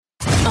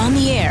on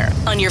the air,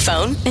 on your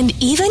phone, and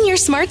even your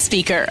smart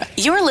speaker.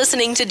 You're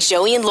listening to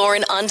Joey and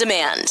Lauren On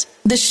Demand.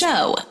 The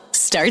show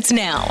starts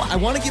now. I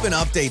want to give an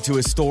update to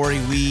a story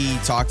we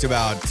talked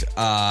about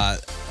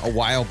a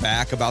while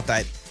back about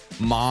that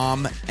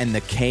mom and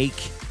the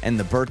cake and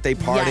the birthday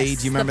party.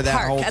 Yes, do you remember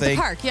that whole thing? At the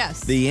park,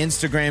 yes. The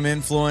Instagram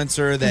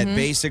influencer that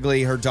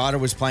basically her daughter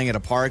was playing at a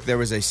park. There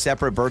was a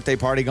separate birthday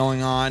party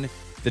going on.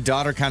 The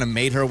daughter kind of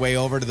made her way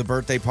over to the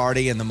birthday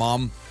party, and the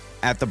mom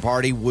at the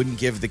party wouldn't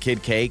give the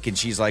kid cake. And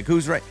she's like,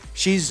 who's right?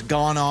 She's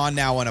gone on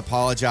now and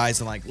apologized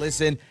and like,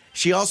 listen.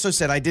 She also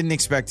said, I didn't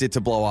expect it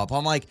to blow up.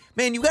 I'm like,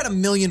 man, you got 1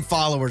 million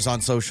followers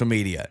on social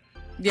media.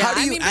 Yeah, how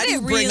do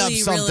you bring up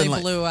something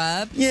really blew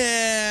up.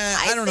 Yeah,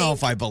 I don't know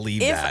if I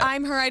believe that. If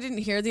I'm her, I didn't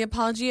hear the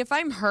apology. If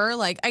I'm her,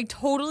 like, I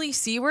totally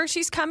see where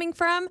she's coming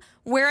from.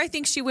 Where I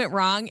think she went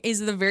wrong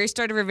is at the very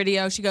start of her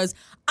video. She goes,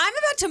 I'm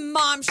about to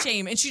mom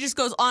shame. And she just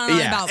goes on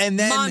and on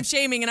about mom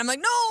shaming. And I'm like,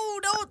 no,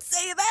 don't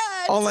say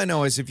that. All I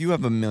know is if you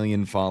have 1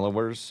 million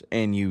followers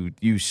and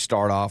you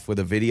start off with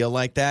a video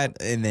like that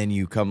and then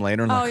you come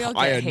later and you'll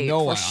get hate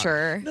for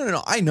sure.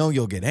 No. I know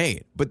you'll get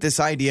hate. But this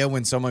idea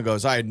when someone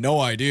goes, I had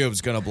no idea it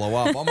was going to blow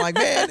up. I'm like,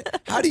 man,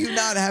 how do you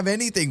not have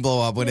anything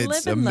blow up when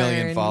it's 1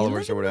 million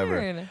followers or whatever?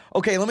 Learn.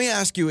 Okay, let me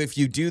ask you, if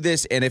you do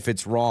this and if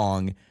it's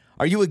wrong,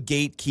 are you a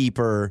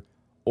gatekeeper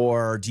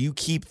or do you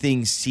keep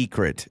things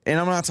secret? And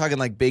I'm not talking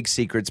like big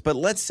secrets, but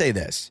let's say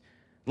this.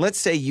 Let's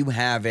say you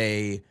have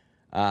a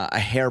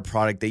hair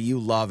product that you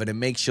love and it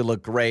makes you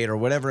look great or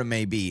whatever it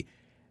may be.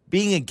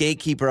 Being a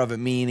gatekeeper of it,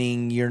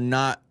 meaning you're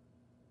not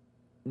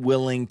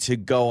willing to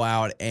go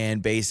out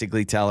and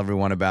basically tell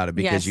everyone about it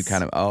because you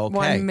kind of,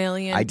 okay.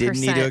 1,000,000%. I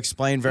didn't need to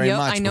explain very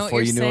much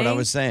before you knew what I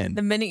was saying.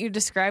 The minute you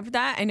described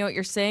that, I know what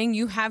you're saying.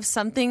 You have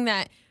something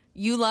that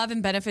you love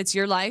and benefits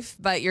your life,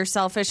 but you're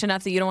selfish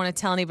enough that you don't want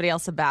to tell anybody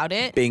else about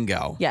it.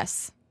 Bingo.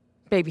 Yes.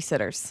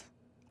 Babysitters.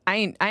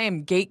 I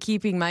am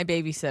gatekeeping my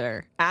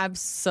babysitter.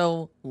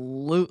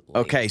 Absolutely.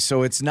 Okay,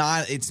 so it's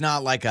not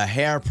like a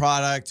hair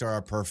product or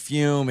a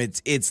perfume.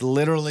 It's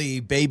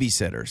literally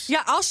babysitters.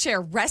 Yeah, I'll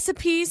share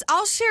recipes.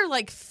 I'll share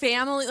like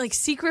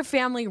secret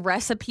family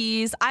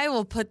recipes. I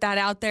will put that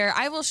out there.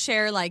 I will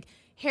share like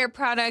hair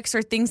products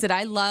or things that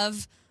I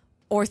love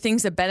or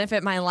things that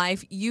benefit my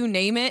life. You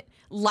name it.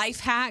 Life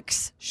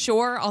hacks.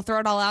 Sure, I'll throw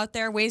it all out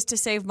there. Ways to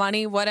save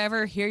money,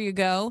 whatever. Here you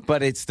go.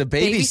 But it's the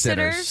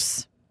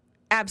babysitters.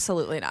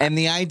 Absolutely not. And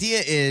the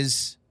idea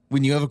is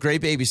when you have a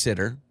great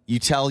babysitter, you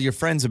tell your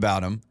friends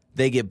about them,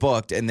 they get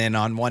booked, and then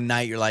on one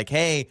night you're like,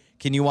 hey,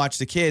 can you watch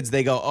the kids?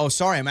 They go, oh,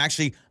 sorry, I'm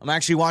actually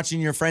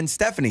watching your friend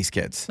Stephanie's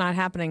kids. It's not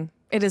happening.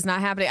 It is not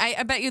happening.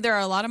 I bet you there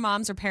are a lot of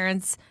moms or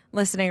parents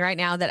listening right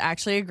now that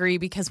actually agree,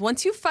 because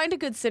once you find a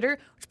good sitter,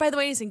 which by the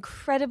way is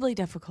incredibly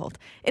difficult,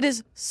 it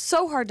is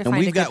so hard to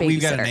find a good babysitter.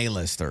 We've got an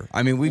A-lister.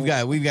 I mean, we've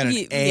got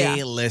an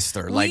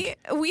A-lister.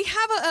 We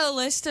have a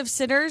list of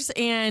sitters,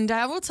 and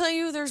I will tell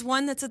you, there's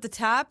one that's at the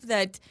top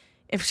that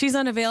if she's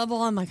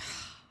unavailable, I'm like,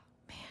 oh,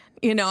 man.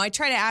 You know, I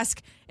try to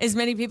ask as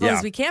many people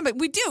as we can, but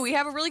we do. We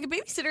have a really good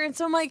babysitter, and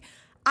so I'm like,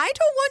 I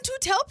don't want to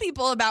tell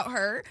people about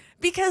her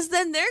because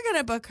then they're going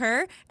to book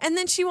her and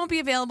then she won't be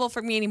available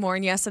for me anymore.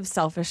 And yes, I'm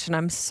selfish and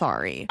I'm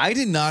sorry. I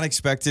did not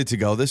expect it to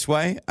go this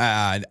way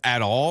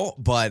at all.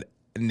 But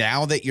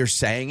now that you're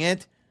saying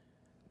it,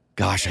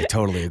 gosh, I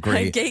totally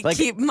agree. I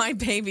gatekeep my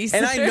babysitter.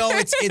 And I know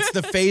it's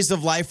the phase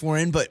of life we're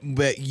in,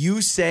 but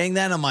you saying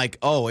that, I'm like,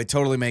 oh, it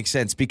totally makes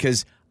sense,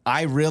 because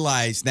I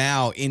realize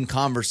now in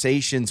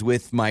conversations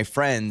with my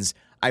friends,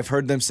 I've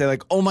heard them say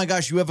like, oh my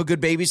gosh, you have a good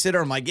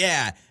babysitter? I'm like,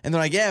 yeah. And they're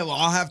like, yeah, well,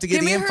 I'll have to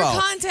get the info. Give me her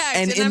contact.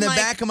 And in the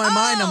back of my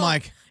mind, I'm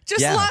like,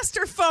 just lost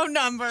her phone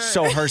number.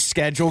 So her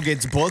schedule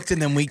gets booked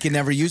and then we can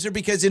never use her,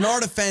 because in our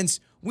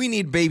defense, we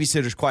need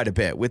babysitters quite a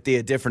bit with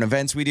the different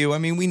events we do. I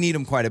mean, we need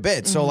them quite a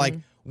bit. So like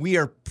we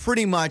are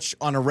pretty much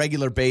on a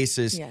regular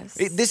basis. Yes.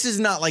 This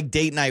is not like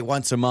date night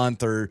once a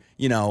month or,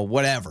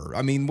 whatever.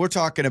 I mean, we're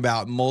talking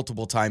about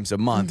multiple times a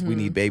month we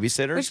need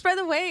babysitters. Which, by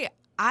the way,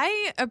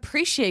 I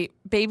appreciate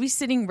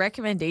babysitting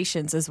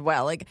recommendations as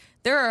well. Like,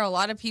 there are a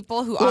lot of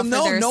people who offer their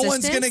assistance. No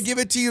one's going to give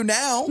it to you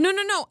now. No.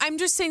 I'm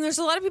just saying there's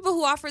a lot of people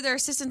who offer their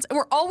assistance, and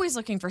we're always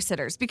looking for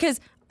sitters because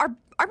our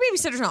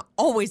babysitter's not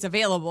always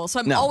available. So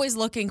I'm always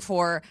looking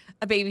for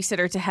a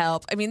babysitter to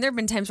help. I mean, there have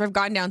been times where I've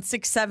gone down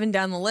 6, 7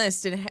 down the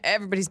list and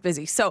everybody's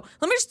busy. So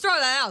let me just throw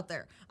that out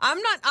there. I'm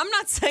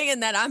not saying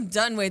that I'm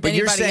done with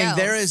anybody else. But you're saying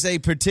there is a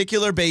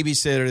particular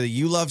babysitter that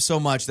you love so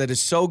much that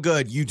is so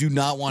good you do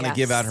not want to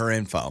give out her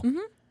info. Mm-hmm.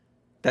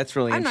 That's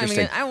really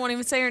interesting. I won't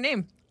even say her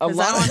name because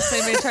I don't want to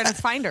say anybody trying to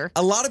find her.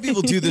 A lot of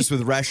people do this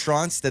with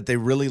restaurants that they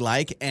really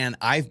like, and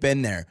I've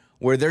been there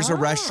where there's a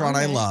restaurant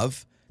I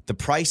love, the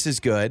price is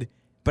good,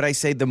 but I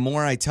say the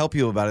more I tell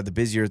people about it, the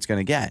busier it's going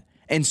to get.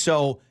 And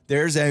so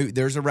there's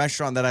a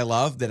restaurant that I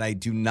love that I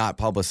do not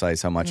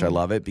publicize how much I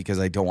love it because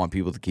I don't want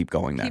people to keep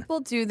going there.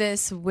 People do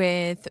this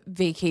with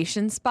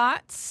vacation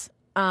spots,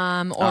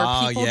 or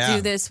people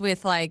do this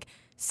with, like,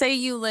 say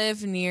you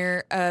live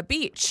near a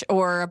beach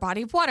or a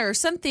body of water or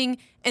something,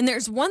 and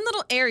there's one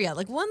little area,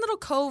 like one little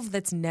cove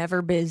that's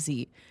never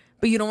busy.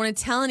 but you don't want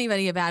to tell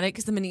anybody about it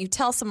because the minute you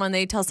tell someone,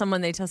 they tell someone,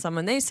 they tell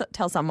someone, they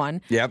tell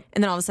someone. Yep.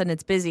 And then all of a sudden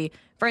it's busy.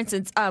 For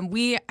instance,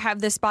 we have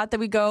this spot that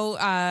we go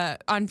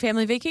on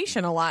family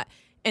vacation a lot.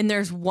 And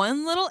there's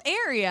one little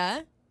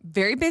area,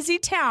 very busy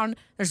town.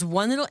 There's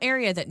one little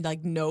area that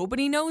like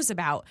nobody knows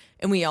about.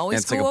 And we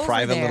always go over there. It's like a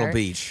private little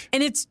beach.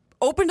 And it's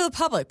open to the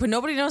public, but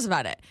nobody knows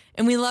about it.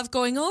 And we love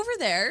going over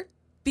there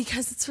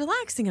because it's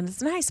relaxing and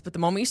it's nice. But the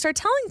moment you start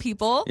telling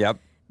people,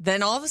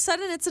 then all of a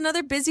sudden it's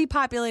another busy,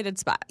 populated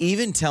spot.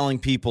 Even telling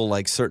people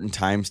like certain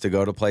times to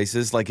go to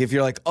places, like if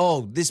you're like,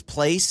 oh, this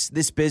place,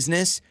 this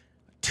business,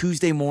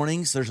 Tuesday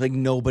mornings, there's like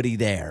nobody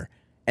there.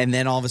 And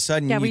then all of a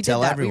sudden you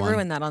tell everyone. We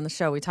ruined that on the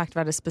show. We talked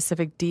about a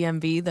specific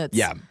DMV that's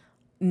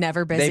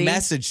never busy. They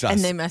messaged us. And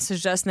they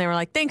messaged us and they were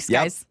like, thanks,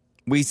 guys.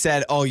 We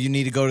said, oh, you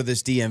need to go to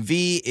this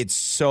DMV. It's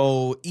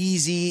so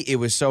easy. It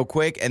was so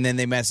quick. And then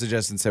they messaged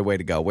us and said, way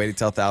to go. Way to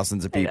tell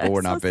thousands of people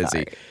we're not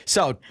busy.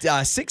 Sorry.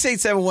 So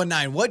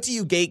 68719, what do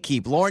you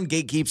gatekeep? Lauren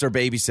gatekeeps our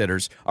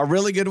babysitters. A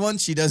really good one,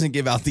 she doesn't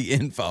give out the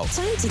info.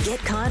 Time to get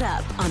caught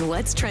up on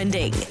what's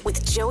trending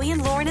with Joey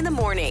and Lauren in the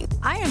morning.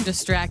 I am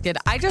distracted.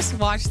 I just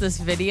watched this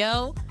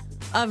video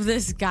of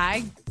this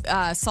guy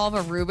solve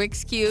a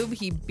Rubik's Cube.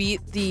 He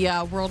beat the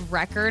world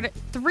record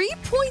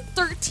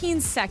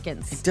 3.13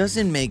 seconds. It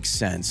doesn't make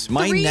sense.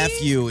 My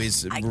nephew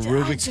is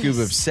Rubik's Cube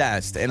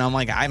obsessed, and I'm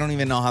like, I don't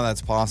even know how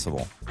that's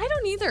possible. I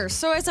don't either.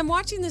 So as I'm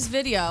watching this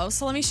video,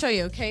 so let me show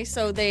you, okay?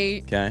 So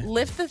they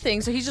lift the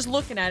thing. So he's just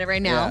looking at it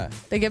right now. Yeah.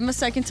 They give him a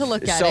second to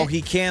look at it. So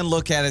he can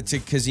look at it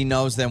because he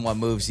knows then what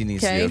moves he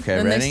needs to do. Okay,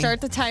 then ready? They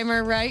start the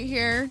timer right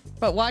here.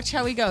 But watch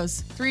how he goes.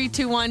 3,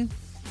 2, 1.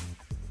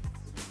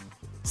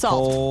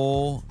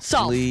 Solved.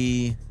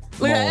 Holy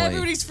Look at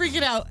everybody's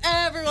freaking out.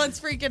 Everyone's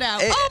freaking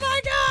out. Oh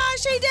my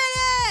gosh, he did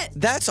it!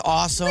 That's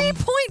awesome.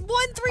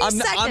 3.13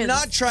 seconds. I'm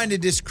not trying to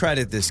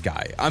discredit this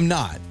guy. I'm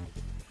not.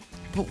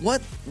 But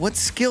what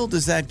skill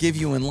does that give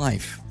you in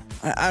life?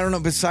 I don't know.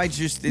 Besides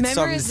just it's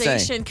something to say.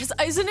 Memorization, because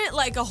isn't it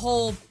like a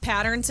whole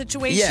pattern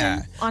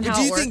situation on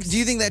how it works? Do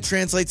you think that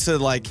translates to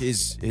like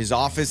his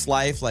office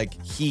life? Like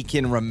he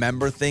can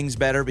remember things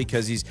better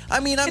because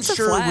I'm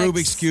sure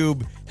Rubik's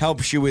Cube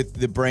helps you with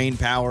the brain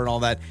power and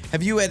all that.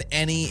 Have you had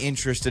any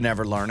interest in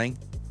ever learning?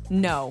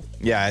 No.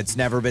 Yeah, it's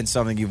never been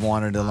something you've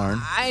wanted to learn?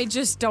 I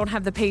just don't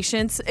have the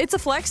patience. It's a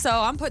flex,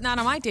 though. I'm putting that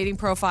on my dating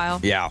profile.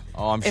 Yeah.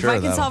 Oh, I'm sure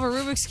if I can solve a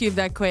Rubik's Cube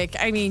that quick,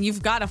 I mean,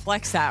 you've got to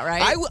flex that,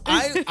 right?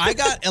 I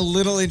got a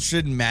little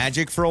interested in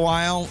magic for a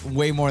while,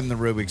 way more than the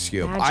Rubik's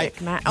Cube.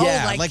 Like actual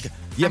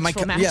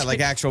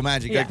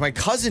magic. Yeah. Like my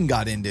cousin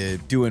got into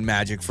doing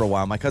magic for a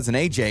while. My cousin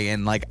AJ,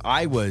 and like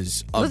I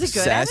was obsessed. Was he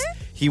good at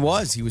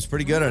it? He was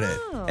pretty good at it.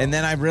 And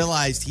then I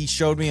realized he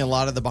showed me a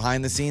lot of the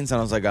behind the scenes, and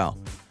I was like, oh.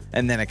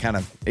 And then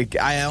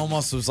I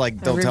almost was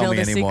like, don't tell me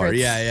anymore.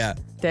 Secrets. Yeah.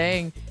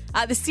 Dang.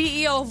 The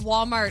CEO of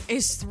Walmart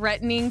is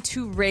threatening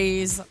to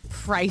raise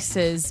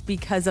prices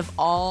because of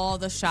all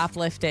the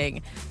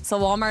shoplifting. So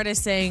Walmart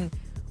is saying,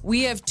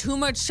 we have too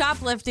much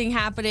shoplifting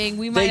happening.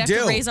 We might have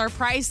to raise our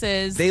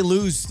prices. They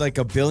lose like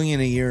 $1 billion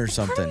a year or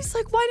something. It's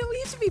like, why don't we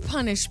have to be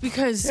punished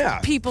because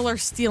people are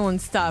stealing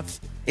stuff?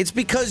 It's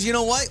because, you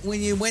know what?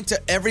 When you went to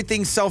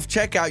everything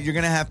self-checkout, you're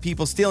going to have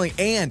people stealing.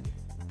 And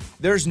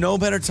there's no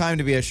better time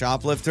to be a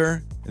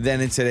shoplifter than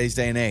in today's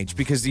day and age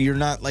because you're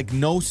not like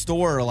no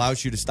store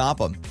allows you to stop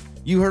them.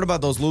 You heard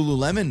about those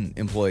Lululemon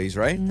employees,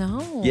 right?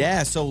 No.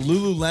 Yeah, so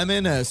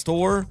Lululemon, a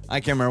store,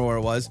 I can't remember where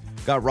it was,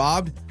 got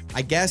robbed.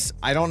 I guess,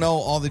 I don't know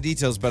all the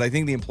details, but I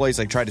think the employees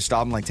like tried to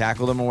stop them, like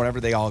tackle them or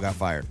whatever. They all got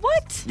fired.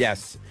 What?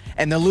 Yes.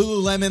 And the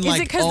Lululemon, is it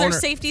because their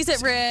safety's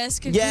at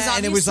risk? Yeah,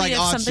 and it was like,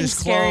 oh, it's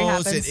just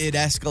close. It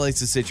escalates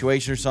the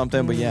situation or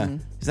something. But yeah,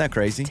 isn't that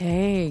crazy?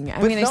 Dang.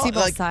 I see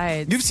both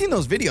sides. You've seen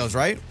those videos,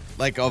 right?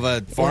 Like of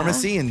a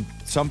pharmacy and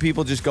some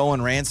people just go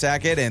and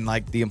ransack it and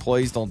like the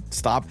employees don't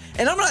stop.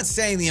 And I'm not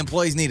saying the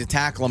employees need to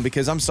tackle them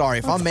because I'm sorry,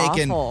 if I'm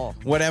making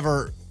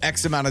whatever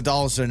X amount of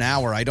dollars an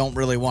hour, I don't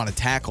really want to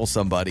tackle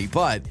somebody,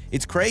 but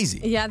it's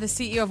crazy. Yeah, the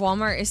CEO of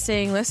Walmart is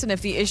saying, listen,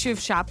 if the issue of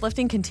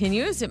shoplifting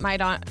continues, it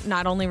might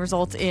not only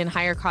result in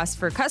higher costs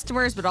for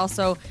customers, but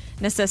also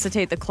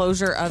necessitate the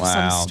closure of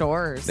some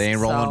stores. They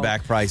ain't rolling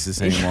back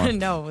prices anymore.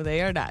 No,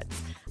 they are not.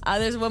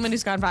 There's a woman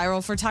who's gone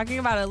viral for talking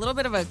about a little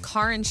bit of a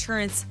car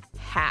insurance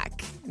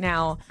hack.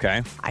 Now,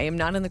 I am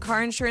not in the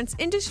car insurance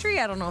industry.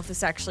 I don't know if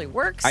this actually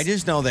works. I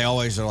just know they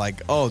always are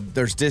like, oh,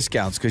 there's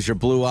discounts because you're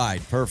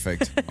blue-eyed.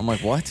 Perfect. I'm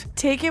like, what?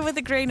 Take it with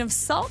a grain of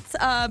salt.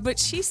 But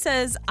she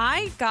says,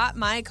 I got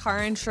my car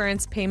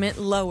insurance payment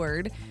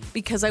lowered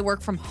because I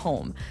work from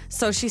home.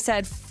 So she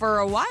said for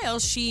a while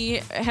she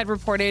had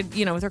reported,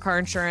 with her car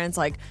insurance,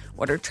 like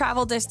what her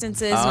travel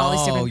distances and all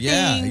these different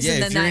things. Yeah,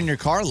 and if you're in your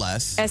car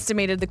less.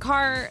 Estimated the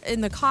car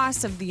in the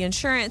cost of the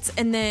insurance.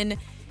 And then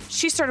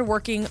she started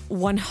working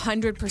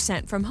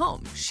 100% from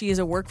home. She is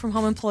a work from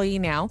home employee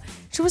now.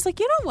 She was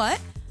like, you know what?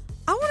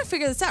 I want to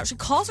figure this out. She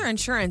calls her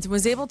insurance and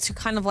was able to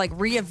kind of like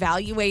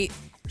reevaluate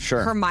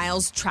her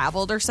miles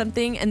traveled or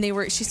something. And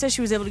she said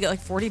she was able to get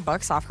like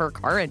 $40 off her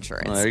car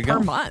insurance per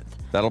month.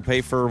 That'll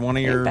pay for one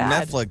of your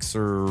Netflix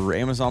or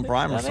Amazon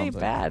Prime or something.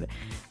 That ain't bad.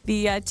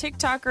 The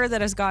TikToker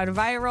that has gone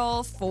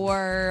viral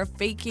for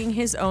faking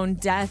his own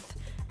death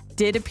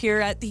did appear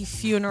at the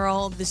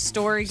funeral. The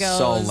story goes,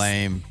 so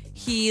lame.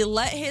 He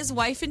let his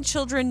wife and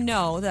children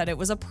know that it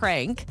was a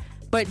prank,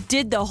 but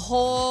did the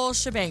whole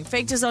shebang,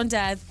 faked his own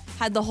death,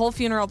 had the whole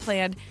funeral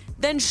planned,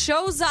 then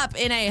shows up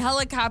in a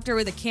helicopter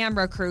with a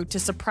camera crew to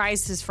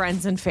surprise his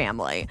friends and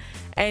family.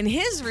 And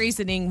his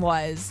reasoning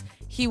was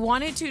he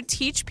wanted to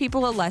teach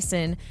people a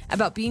lesson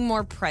about being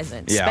more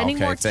present, spending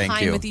more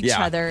time with each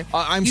other.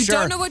 I'm you sure,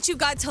 don't know what you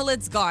got till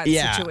it's gone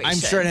situation. I'm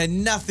sure it had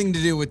nothing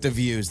to do with the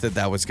views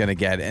that was going to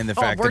get and the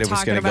fact that it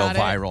was going to go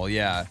viral.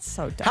 Yeah.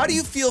 So dumb. How do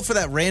you feel for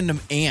that random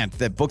aunt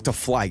that booked a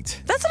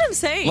flight? That's what I'm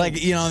saying. Like,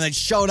 that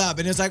showed up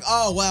and it's like,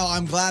 oh, well,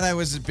 I'm glad I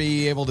was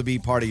able to be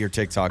part of your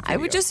TikTok video. I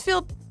would just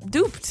feel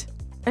duped.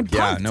 And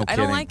pumped. Yeah, no I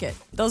don't like it.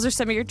 Those are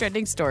some of your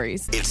trending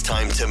stories. It's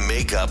time to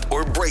make up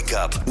or break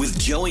up with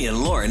Joey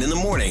and Lauren in the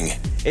morning.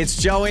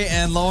 It's Joey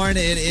and Lauren.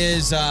 It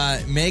is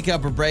make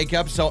up or break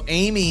up. So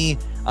Amy,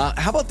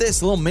 how about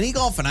this? A little mini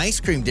golf and ice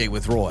cream date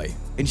with Roy.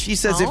 And she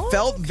says it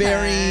felt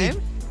very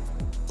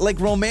like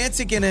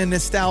romantic in a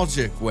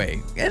nostalgic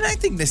way. And I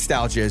think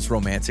nostalgia is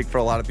romantic for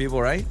a lot of people,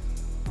 right?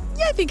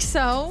 Yeah, I think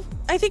so.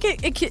 I think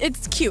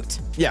it's cute.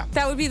 Yeah.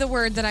 That would be the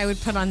word that I would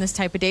put on this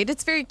type of date.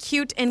 It's very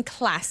cute and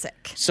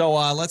classic. So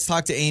let's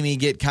talk to Amy,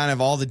 get kind of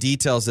all the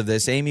details of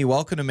this. Amy,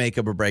 welcome to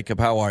Makeup or Breakup.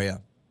 How are you?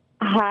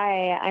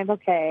 Hi, I'm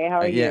okay. How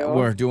are you? Yeah,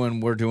 we're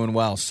doing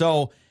well.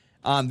 So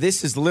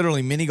this is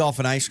literally mini golf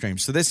and ice cream.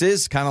 So this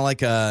is kind of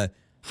like a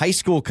high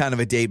school kind of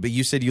a date, but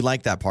you said you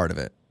like that part of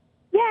it.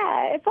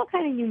 Yeah, it felt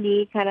kind of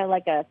unique, kind of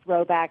like a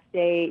throwback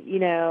date.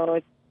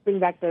 It's bring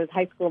back those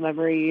high school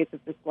memories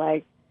of just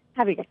like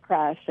having a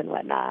crush and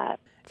whatnot.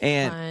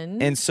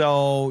 And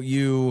so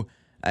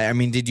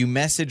did you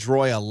message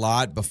Roy a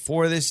lot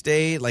before this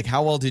date? Like,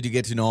 how well did you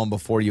get to know him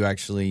before you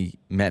actually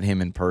met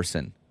him in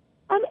person?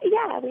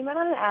 Yeah, we met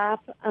on an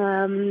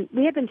app.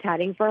 We had been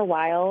chatting for a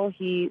while.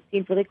 He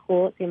seemed really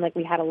cool. It seemed like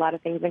we had a lot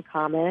of things in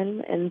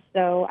common. And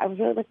so I was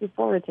really looking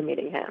forward to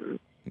meeting him.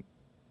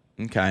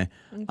 Okay.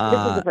 This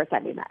was the first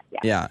time we met.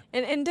 Yeah.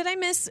 And did I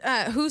miss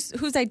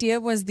whose idea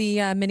was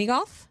the mini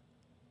golf?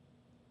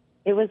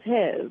 It was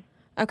his.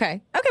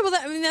 Okay. Well,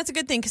 that's a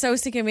good thing because I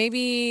was thinking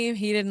maybe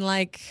he didn't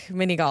like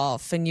mini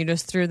golf and you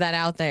just threw that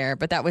out there,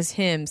 but that was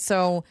him.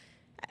 So,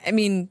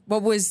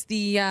 what was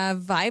the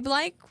vibe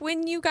like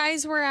when you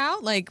guys were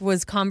out? Like,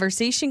 was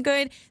conversation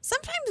good?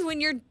 Sometimes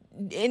when you're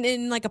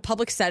in like a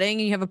public setting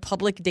and you have a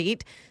public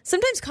date,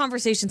 sometimes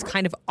conversation's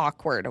kind of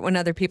awkward when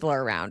other people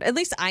are around. At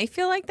least I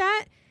feel like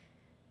that.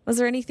 Was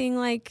there anything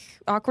like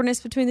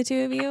awkwardness between the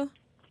two of you?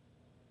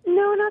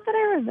 No, not that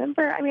I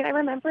remember. I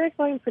remember it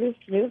going pretty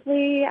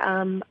smoothly.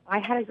 I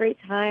had a great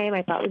time.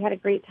 I thought we had a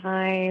great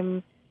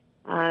time.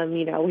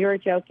 We were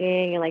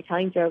joking and like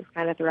telling jokes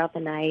kind of throughout the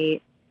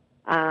night.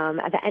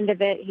 At the end of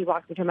it, he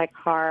walked into my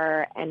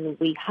car and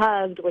we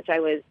hugged, which I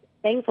was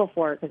thankful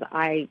for because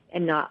I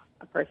am not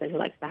a person who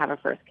likes to have a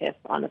first kiss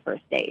on the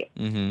first date.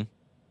 Mm-hmm.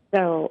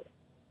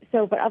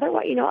 But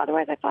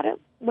otherwise I thought it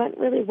went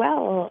really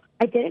well.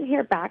 I didn't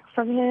hear back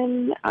from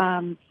him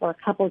for a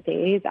couple of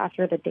days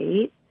after the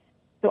date.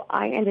 So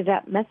I ended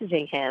up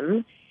messaging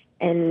him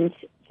and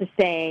just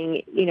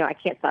saying, I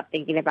can't stop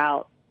thinking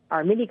about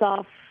our mini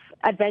golf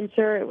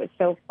adventure. It was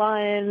so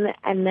fun.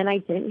 And then I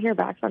didn't hear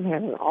back from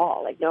him at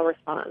all, like no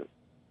response.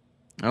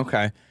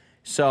 Okay.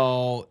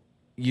 So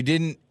you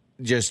didn't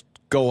just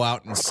go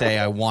out and say,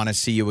 I want to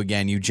see you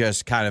again. You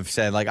just kind of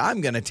said, like, I'm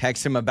going to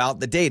text him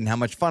about the date and how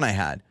much fun I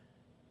had.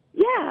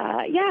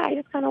 Yeah. I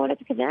just kind of wanted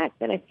to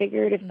connect. And I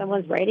figured if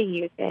someone's writing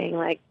you saying,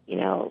 like,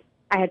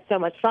 I had so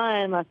much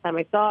fun last time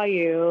I saw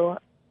you,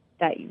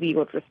 that we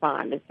would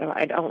respond. And so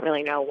I don't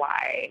really know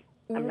why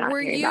I'm not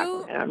hearing back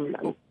from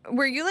him.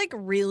 Were you like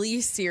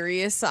really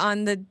serious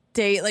on the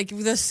date, like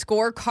the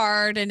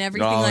scorecard and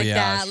everything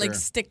that? Sure. Like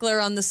stickler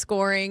on the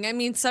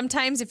scoring?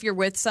 Sometimes if you're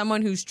with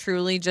someone who's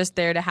truly just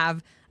there to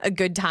have a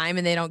good time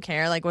and they don't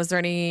care, like was there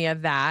any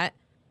of that?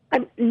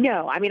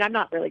 No, I'm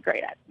not really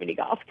great at mini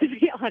golf, to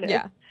be honest.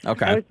 Yeah.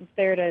 Okay. I was just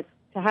there to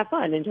have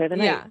fun, enjoy the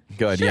night. Yeah.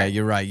 Good. Sure. Yeah,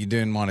 you're right. You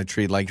didn't want to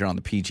treat like you're on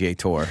the PGA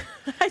Tour.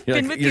 I've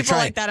been with people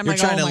like that. You're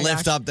trying to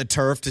lift up the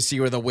turf to see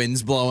where the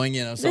wind's blowing,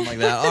 something like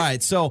that. All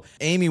right. So,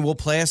 Amy, we'll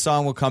play a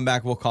song. We'll come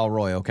back. We'll call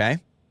Roy, okay?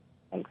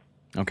 Thanks.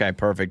 Okay,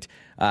 perfect.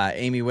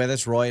 Amy with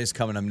us. Roy is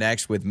coming up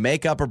next with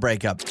Make Up or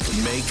Break Up.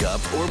 Make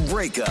up or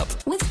break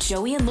up with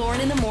Joey and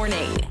Lauren in the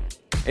morning.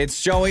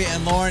 It's Joey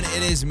and Lauren.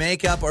 It is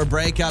Make Up or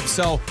Break Up.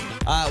 So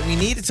we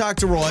need to talk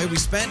to Roy. We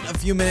spent a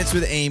few minutes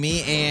with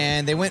Amy,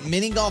 and they went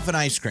mini golf and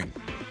ice cream.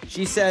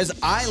 She says,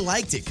 I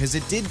liked it because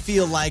it did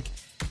feel like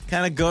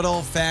kind of good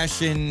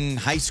old-fashioned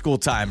high school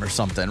time or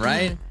something,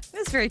 right?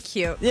 It's very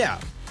cute.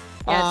 Yeah.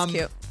 Yeah, it's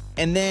cute.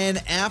 And then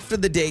after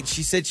the date,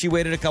 she said she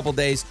waited a couple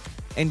days,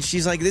 and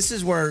she's like, this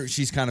is where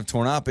she's kind of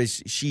torn up,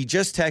 is she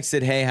just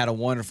texted, hey, had a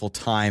wonderful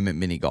time at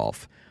mini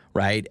golf,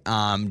 right?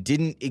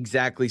 Didn't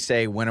exactly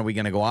say, when are we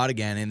going to go out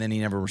again? And then he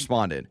never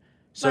responded.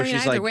 So I mean,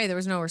 she's either like, way, there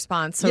was no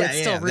response, so it's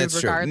still rude that's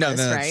true. regardless,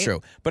 No, right? that's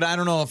true. But I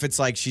don't know if it's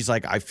like she's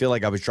like, I feel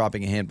like I was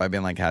dropping a hint by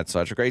being like, had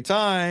such a great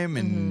time,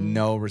 and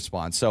no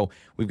response. So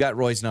we've got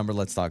Roy's number.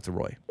 Let's talk to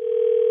Roy.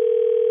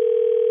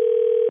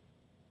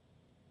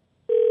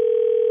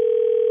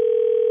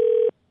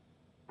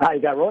 Hi,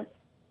 you got Roy?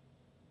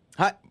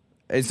 Hi,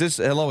 is this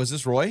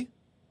Roy?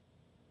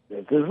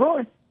 This is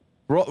Roy.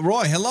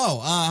 Roy, hello.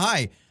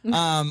 Hi.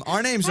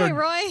 Our names Hi, are.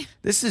 Roy.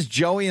 This is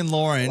Joey and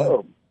Lauren.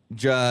 Hello.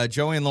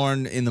 Joey and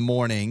Lauren in the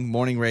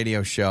morning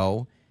radio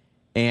show.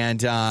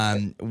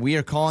 And we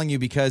are calling you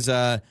because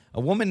a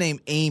woman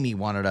named Amy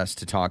wanted us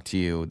to talk to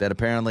you that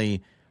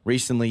apparently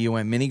recently you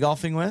went mini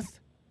golfing with.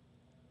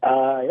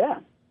 Yeah.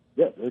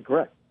 Yeah, that's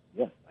correct.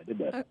 Yeah, I did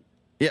that.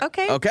 Yeah.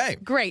 Okay.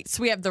 Great.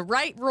 So we have the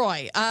right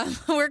Roy.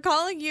 We're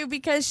calling you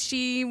because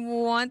she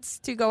wants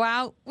to go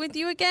out with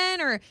you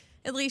again, or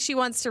at least she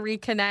wants to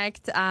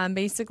reconnect.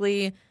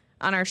 Basically,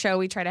 on our show,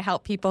 we try to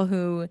help people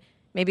who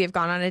maybe have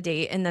gone on a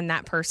date and then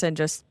that person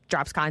just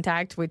drops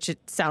contact, which it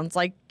sounds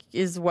like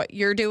is what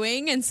you're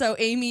doing. And so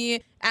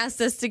Amy asked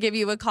us to give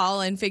you a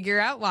call and figure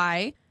out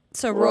why.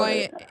 So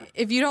Roy,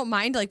 if you don't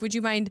mind, would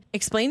you mind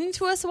explaining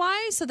to us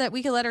why so that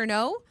we can let her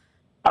know?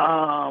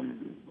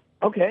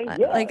 Okay.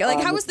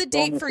 Yeah. How was the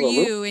date for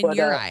you in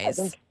your eyes?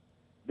 I think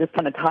this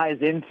kind of ties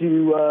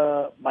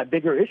into my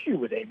bigger issue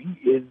with Amy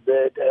is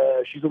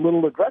that she's a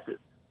little aggressive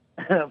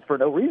for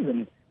no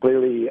reason.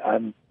 Clearly,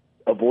 I'm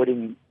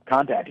avoiding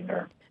contacting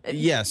her.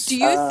 Yes. Do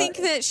you think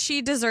that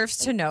she deserves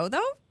to know, though?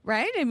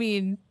 Right? I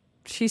mean,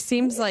 she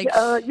seems like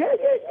Yeah.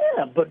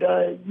 But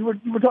you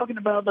were talking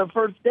about the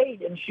first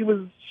date, and she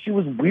was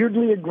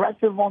weirdly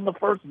aggressive on the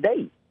first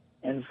date,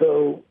 and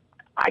so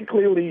I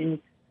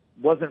clearly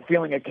wasn't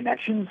feeling a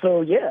connection.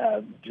 So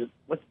yeah,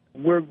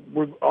 we're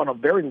on a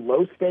very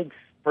low stakes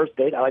first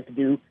date. I like to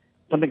do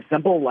something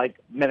simple like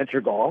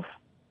miniature golf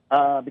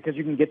because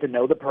you can get to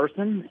know the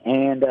person,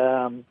 and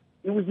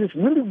it was this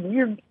really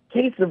weird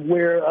case of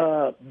where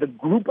the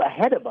group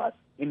ahead of us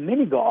in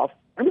mini golf,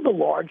 it was a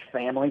large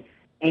family,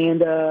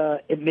 and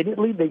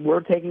admittedly they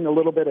were taking a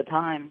little bit of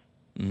time,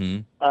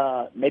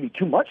 maybe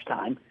too much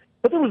time,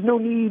 but there was no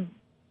need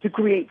to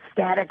create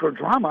static or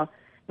drama.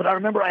 But I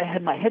remember I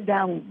had my head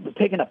down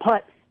taking a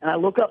putt, and I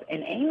look up,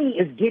 and Amy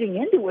is getting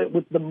into it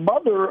with the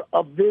mother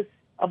of this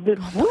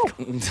group,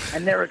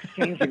 and they're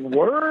exchanging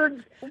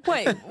words.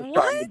 Wait, Starting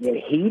what? to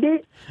get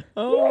heated.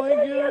 Oh my gosh.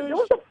 Yeah. There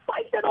was a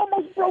fight that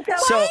almost broke out.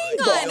 So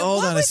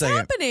Hold on a second.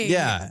 happening?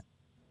 Yeah.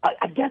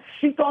 I guess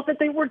she thought that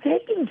they were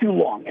taking too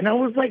long, and I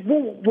was like,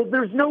 "Well,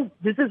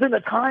 this isn't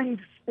a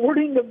timed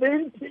sporting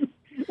event." Yeah,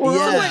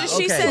 What did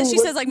she okay. say? She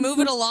says, move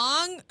it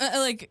along?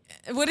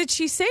 What did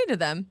she say to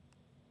them?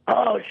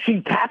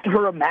 She tapped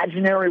her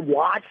imaginary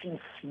watch and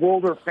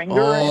swirled her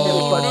finger, and it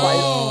was like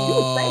she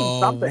was saying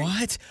something.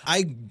 What?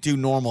 I do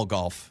normal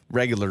golf,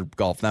 regular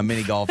golf, not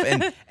mini golf,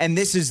 and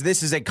this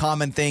is a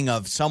common thing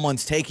of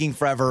someone's taking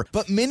forever.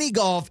 But mini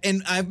golf,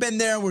 and I've been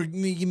there where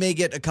you may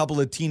get a couple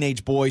of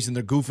teenage boys and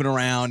they're goofing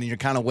around and you're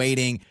kind of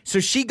waiting.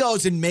 So she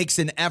goes and makes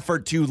an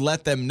effort to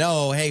let them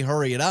know, hey,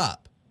 hurry it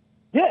up.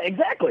 Yeah,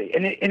 exactly,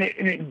 and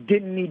it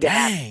didn't need to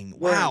happen.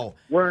 Wow.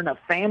 We're in a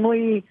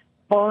family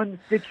fun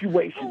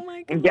situation, Oh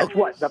my and guess gosh.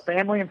 what? The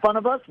family in front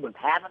of us was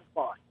having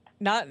fun.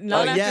 Not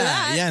after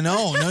that. Yeah,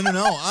 no.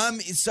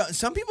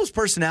 Some people's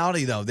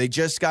personality though, they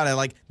just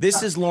gotta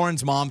this is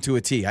Lauren's mom to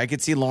a T. I could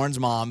see Lauren's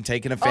mom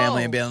taking a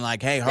family and being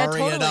like, "Hey,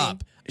 hurry it totally.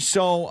 up."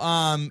 So,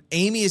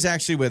 Amy is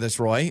actually with us,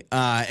 Roy,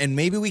 and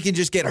maybe we can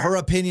just get her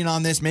opinion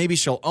on this. Maybe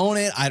she'll own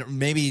it.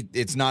 Maybe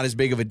it's not as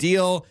big of a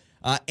deal.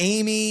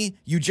 Amy,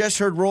 you just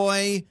heard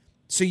Roy,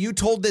 so you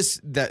told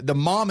the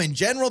mom in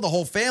general, the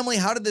whole family.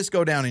 How did this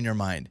go down in your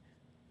mind?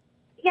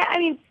 Yeah, I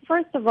mean,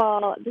 first of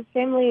all, this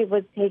family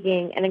was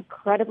taking an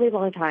incredibly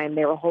long time.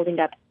 They were holding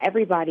up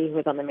everybody who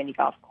was on the mini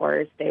golf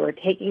course. They were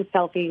taking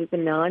selfies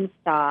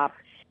nonstop.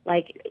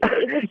 It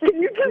was just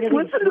Can you just really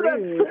listen to that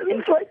rude.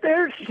 sentence right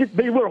there?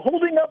 They were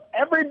holding up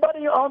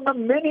everybody on the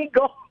mini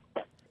golf.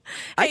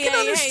 I Hey, can hey,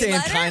 understand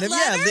let her- kind of.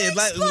 let her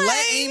Let explain.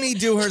 Amy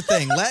do her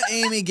thing. Let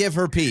Amy give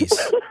her piece.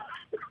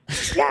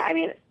 Yeah, I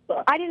mean,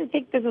 I didn't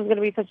think this was going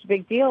to be such a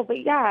big deal, but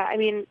yeah, I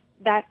mean,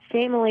 that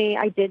family,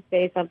 I did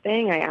say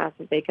something. I asked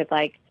if they could,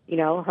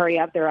 hurry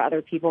up. There are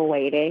other people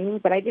waiting,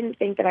 but I didn't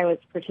think that I was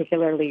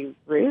particularly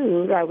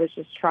rude. I was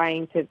just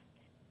trying to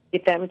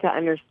get them to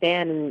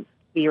understand and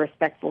be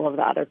respectful of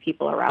the other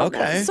people around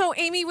them. Okay. So,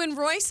 Amy, when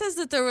Roy says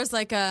that there was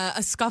a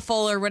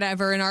scuffle or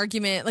whatever, an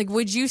argument,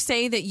 would you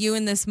say that you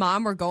and this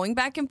mom were going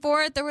back and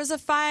forth? There was a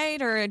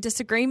fight or a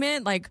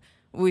disagreement?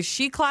 Was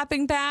she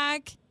clapping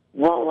back?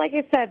 Well, like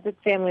I said, this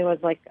family was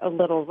a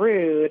little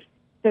rude.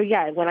 So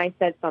yeah, when I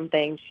said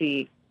something,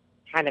 she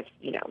kind of,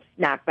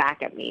 snapped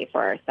back at me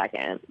for a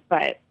second.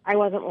 But I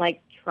wasn't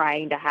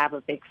trying to have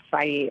a big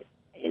fight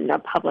in a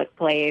public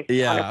place on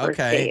a first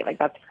date.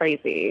 That's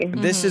crazy.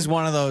 This is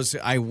one of those,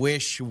 I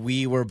wish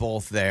we were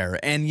both there.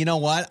 And you know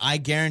what? I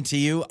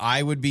guarantee you,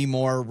 I would be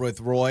more with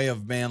Roy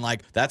of being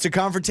that's a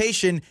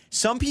confrontation.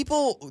 Some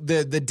people,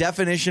 the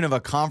definition of a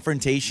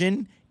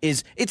confrontation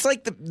is it's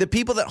like the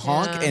people that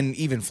honk and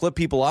even flip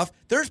people off.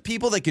 There's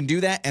people that can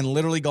do that and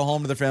literally go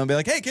home to their family and be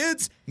like, hey,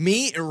 kids,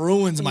 me, it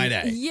ruins my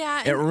day.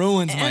 Yeah. It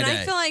ruins my day. And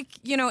I feel like,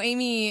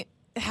 Amy,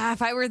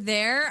 if I were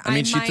there, I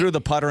mean, she threw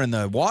the putter in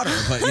the water,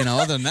 but,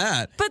 other than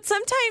that. But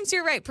sometimes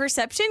you're right,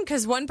 perception,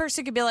 because one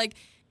person could be like,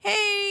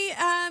 hey,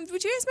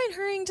 would you guys mind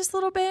hurrying just a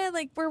little bit?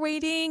 Like, we're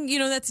waiting.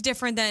 That's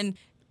different than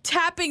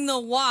tapping the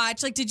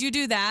watch. Like, did you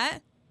do that?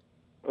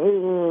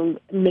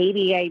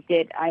 Maybe I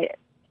did.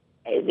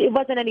 It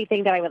wasn't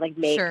anything that I would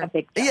make a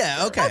big deal.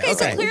 Yeah, okay.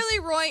 So clearly,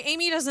 Roy,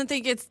 Amy doesn't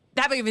think it's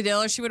that big of a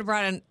deal, or she would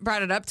have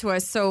brought it up to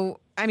us. So,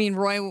 I mean,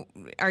 Roy,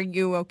 are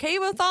you okay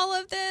with all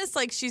of this?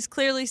 Like, she's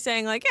clearly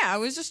saying, I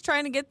was just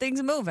trying to get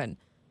things moving.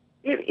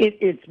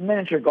 It's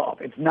miniature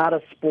golf. It's not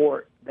a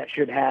sport that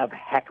should have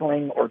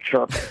heckling or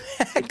chirping.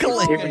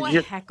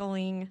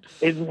 Heckling.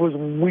 It was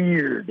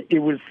weird. It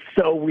was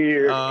so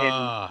weird.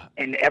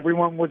 And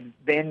everyone was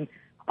then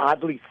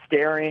oddly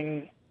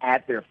staring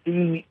at their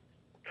feet,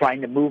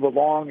 trying to move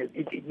along.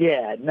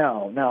 Everything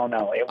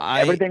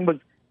was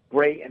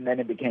great, and then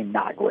it became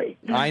not great.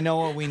 I know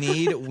what we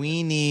need.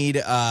 We need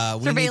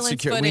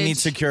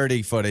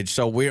security footage.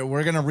 So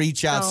we're gonna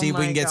reach out, see if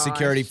we can get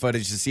security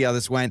footage to see how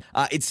this went.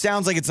 It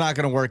sounds like it's not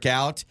gonna work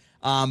out.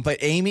 But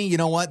Amy, you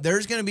know what?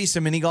 There's going to be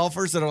some mini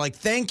golfers that are like,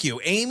 thank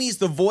you. Amy's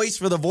the voice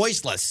for the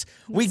voiceless.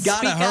 We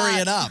got to hurry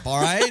it up, all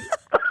right?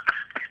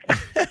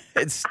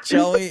 It's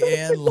Joey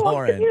and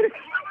Lauren.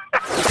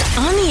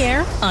 On the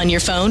air, on your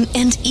phone,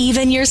 and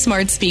even your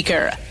smart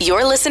speaker.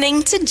 You're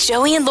listening to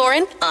Joey and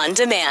Lauren On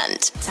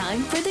Demand.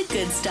 Time for the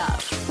good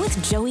stuff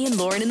with Joey and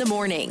Lauren in the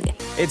morning.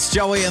 It's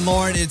Joey and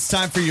Lauren. It's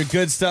time for your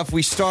good stuff.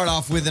 We start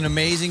off with an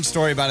amazing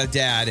story about a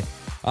dad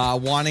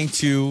wanting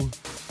to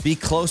be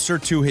closer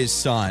to his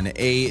son.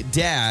 A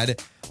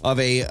dad of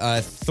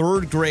a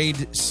third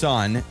grade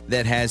son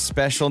that has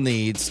special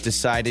needs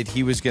decided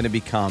he was going to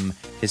become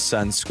his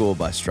son's school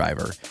bus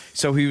driver.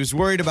 So he was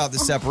worried about the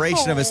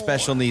separation of a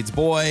special needs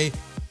boy.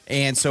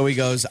 And so he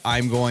goes,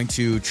 I'm going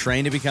to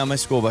train to become a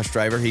school bus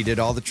driver. He did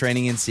all the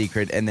training in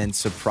secret and then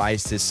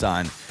surprised his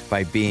son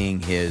by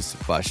being his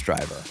bus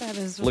driver. That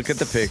is Look at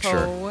the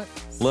picture.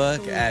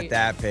 Look at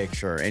that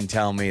picture and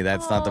tell me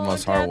that's not the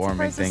most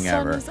heartwarming thing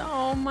ever.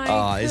 Oh my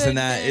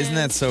goodness. Isn't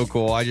that so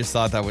cool? I just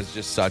thought that was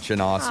just such an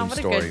awesome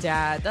story. What a good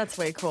dad. That's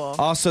way cool.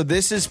 Also,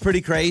 this is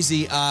pretty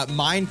crazy.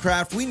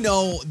 Minecraft, we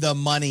know the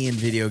money in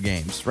video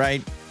games,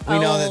 right? We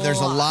know that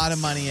there's a lot of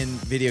money in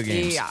video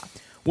games. Yeah.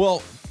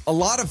 Well, a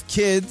lot of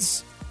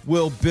kids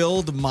will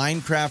build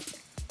Minecraft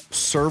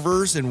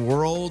servers and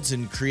worlds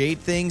and create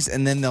things,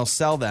 and then they'll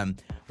sell them.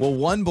 Well,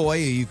 one boy, a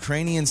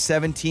Ukrainian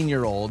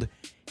 17-year-old,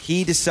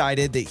 he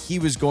decided that he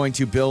was going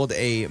to build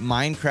a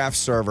Minecraft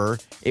server.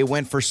 It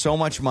went for so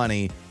much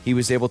money, he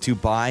was able to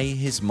buy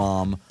his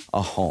mom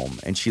a home,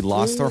 and she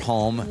lost her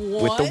home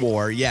with the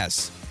war.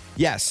 Yes.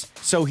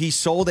 So he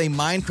sold a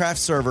Minecraft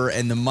server,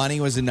 and the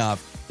money was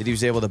enough that he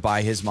was able to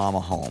buy his mom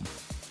a home.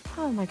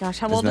 Oh my gosh,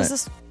 how old is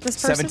this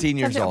person? 17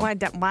 years old.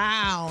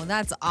 Wow,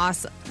 that's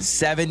awesome.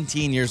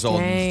 17 years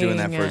old. He's doing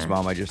that for his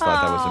mom. I just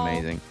thought that was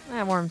amazing.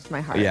 That warms my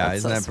heart. Yeah, that's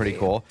isn't that pretty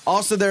sweet. cool?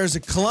 Also, there's a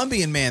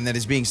Colombian man that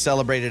is being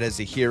celebrated as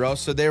a hero.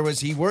 So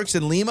he works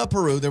in Lima,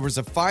 Peru. There was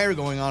a fire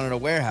going on in a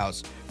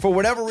warehouse. For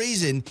whatever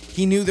reason,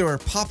 he knew there were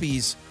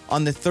puppies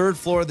on the third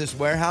floor of this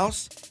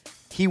warehouse.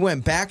 He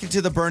went back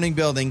into the burning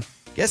building.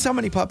 Guess how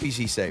many puppies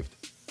he saved?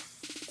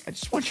 I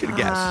just want you to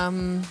guess.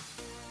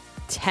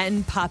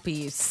 10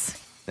 puppies.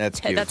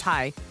 That's cute. That's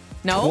high.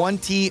 No?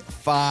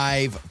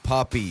 25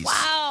 puppies.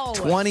 Wow.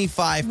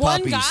 25 One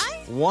puppies.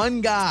 guy?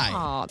 One guy.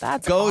 Oh,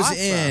 that's goes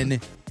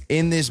awesome.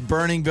 in this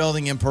burning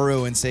building in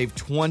Peru and saved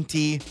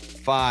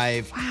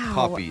 25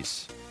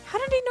 puppies. How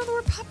did he know there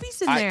were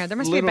puppies in there? There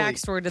must be a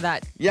backstory to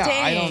that. Yeah,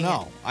 Dang. I don't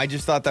know. I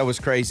just thought that was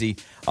crazy.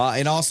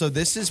 And also,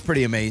 this is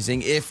pretty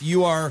amazing. If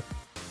you are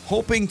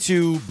hoping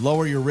to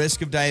lower your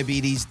risk of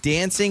diabetes,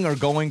 dancing or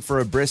going for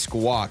a brisk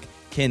walk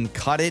can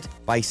cut it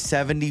by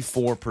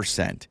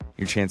 74%,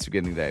 your chance of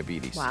getting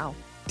diabetes. Wow.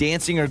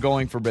 Dancing or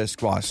going for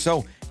brisk walks.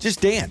 So just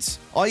dance.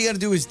 All you got to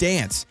do is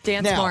dance.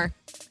 Dance more.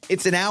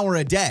 It's an hour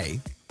a day.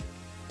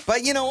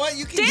 But you know what?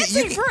 You can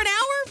Dancing for an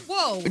hour?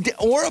 Whoa.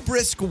 Or a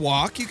brisk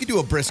walk. You could do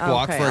a brisk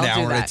walk for an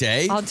hour a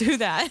day. I'll do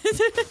that.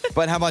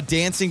 But how about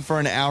dancing for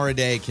an hour a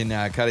day can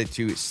cut it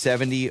to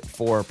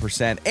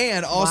 74%.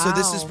 And also,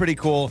 this is pretty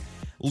cool.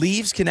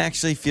 Leaves can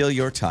actually feel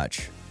your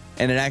touch.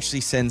 And it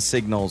actually sends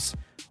signals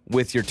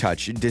with your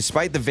touch.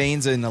 Despite the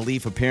veins in the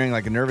leaf appearing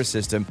like a nervous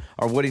system,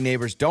 our woody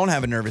neighbors don't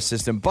have a nervous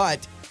system,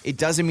 but it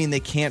doesn't mean they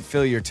can't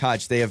feel your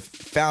touch. They have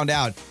found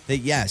out that,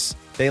 yes,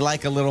 they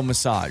like a little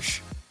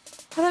massage.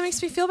 Well, that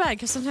makes me feel bad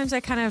because sometimes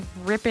I kind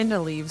of rip into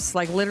leaves,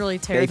 like literally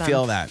tear them. They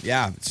feel that,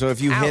 yeah. So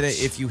if you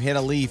hit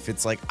a leaf,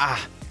 it's like,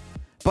 ah.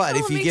 But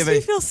if you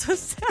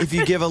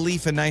give a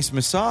leaf a nice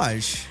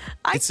massage,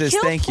 it says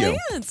thank you.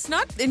 Plants,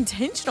 not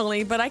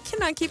intentionally, but I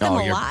cannot keep them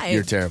alive.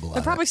 You're terrible.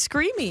 They're probably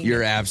screaming.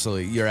 You're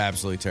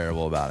absolutely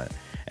terrible about it.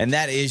 And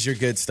that is your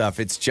good stuff.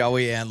 It's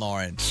Joey and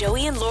Lauren.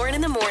 Joey and Lauren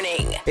in the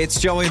morning. It's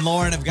Joey and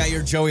Lauren. I've got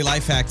your Joey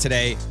life hack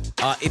today.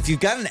 If you've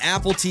got an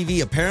Apple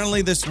TV,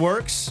 apparently this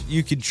works.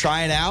 You can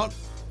try it out.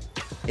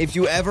 If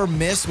you ever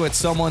miss what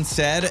someone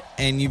said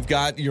and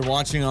you're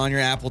watching on your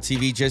Apple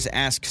TV, just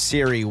ask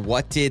Siri,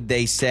 what did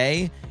they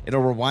say?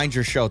 It'll rewind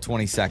your show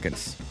 20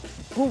 seconds.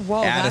 Oh,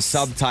 whoa. Add a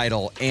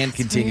subtitle and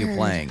continue weird.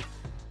 playing.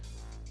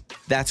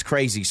 That's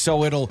crazy.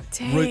 So it'll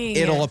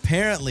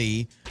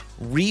apparently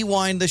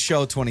rewind the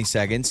show 20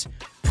 seconds,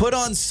 put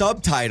on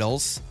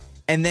subtitles,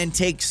 and then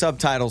take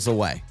subtitles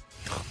away.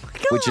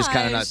 Which is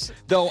kind of nuts.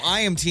 Though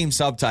I am team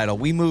subtitle.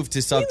 We moved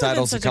to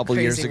subtitles a couple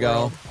years ago.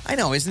 World. I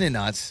know, isn't it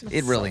nuts?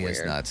 It really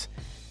is nuts.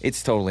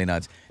 It's totally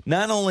nuts.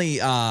 Not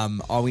only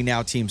are we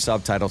now team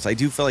subtitles, I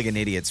do feel like an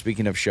idiot.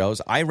 Speaking of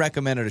shows, I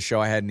recommended a show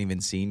I hadn't even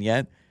seen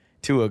yet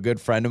to a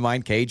good friend of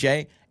mine,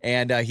 KJ.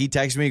 And he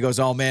texted me, he goes,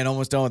 oh man,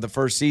 almost done with the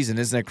first season.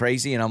 Isn't it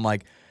crazy? And I'm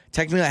like,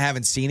 technically I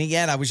haven't seen it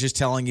yet. I was just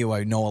telling you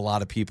I know a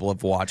lot of people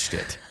have watched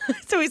it.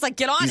 So he's like,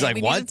 get on He's it. like,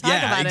 we what? Need to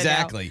talk about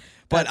exactly. It now.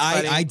 But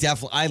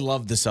I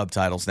love the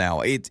subtitles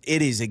now. It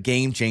is a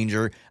game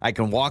changer. I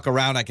can walk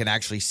around. I can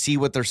actually see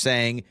what they're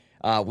saying.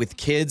 With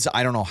kids,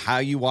 I don't know how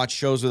you watch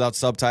shows without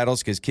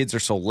subtitles because kids are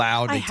so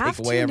loud. They take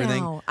away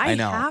everything. I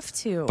know. have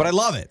to. But I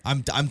love it.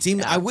 I'm team.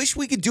 Yeah. I wish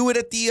we could do it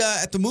at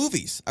the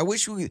movies. I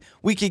wish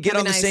we could get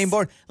on the same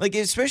board. Like,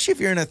 especially if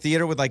you're in a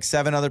theater with like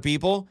 7 other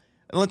people,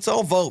 let's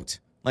all vote.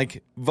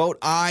 Like, vote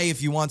aye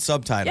if you want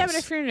subtitles. Yeah, but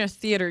if you're in a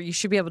theater, you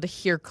should be able to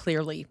hear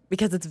clearly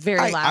because it's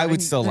very loud. I would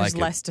still there's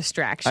like it. less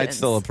distractions. I'd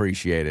still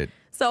appreciate it.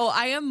 So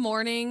I am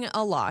mourning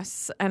a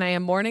loss, and I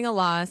am mourning a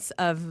loss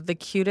of the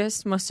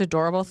cutest, most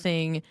adorable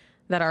thing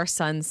that our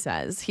son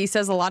says. He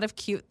says a lot of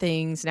cute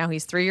things. Now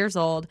he's 3 years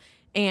old,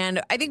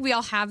 and I think we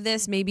all have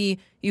this. Maybe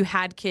you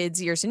had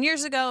kids years and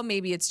years ago.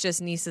 Maybe it's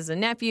just nieces and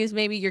nephews.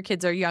 Maybe your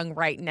kids are young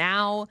right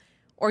now,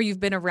 or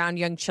you've been around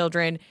young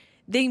children.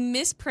 They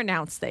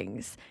mispronounce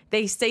things.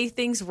 They say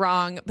things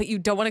wrong, but you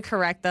don't want to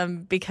correct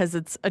them because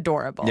it's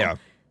adorable. Yeah.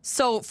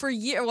 So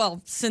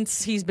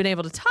since he's been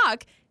able to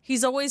talk,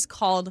 he's always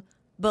called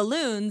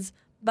balloons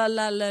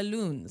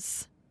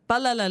balalaloons.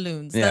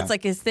 Balalaloons. Yeah. That's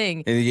like his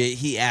thing. And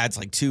he adds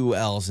like 2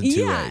 L's and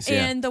 2 A's.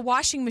 Yeah. And the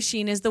washing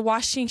machine is the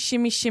washing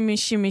shimmy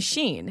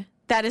machine.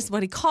 That is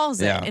what he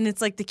calls it. Yeah. And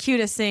it's like the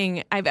cutest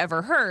thing I've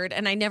ever heard.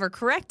 And I never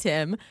correct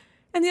him.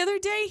 And the other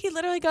day he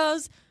literally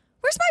goes,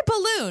 where's my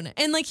balloon?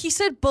 And like he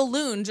said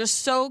balloon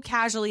just so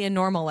casually and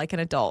normal like an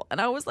adult. And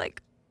I was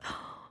like,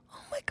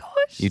 oh my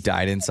gosh. You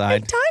died I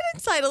inside? died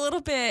inside a little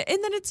bit.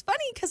 And then it's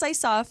funny because I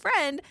saw a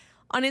friend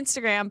on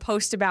Instagram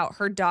post about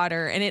her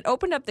daughter, and it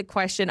opened up the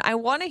question. I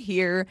want to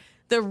hear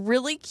the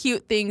really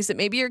cute things that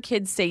maybe your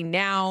kids say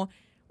now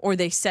or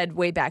they said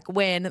way back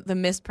when, the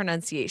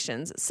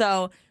mispronunciations.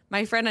 So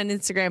my friend on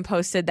Instagram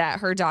posted that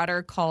her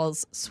daughter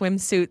calls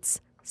swimsuits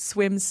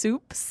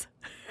swimsoups.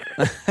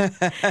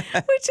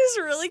 Which is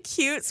really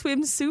cute,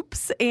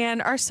 swimsuits.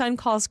 And our son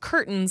calls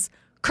curtains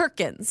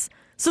kirkins.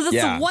 So that's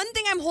the one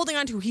thing I'm holding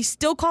on to. He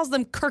still calls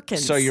them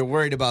kirkins. So you're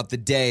worried about the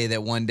day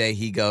that one day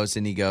he goes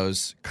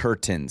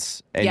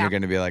curtains. And you're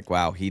going to be like,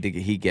 wow, he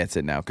gets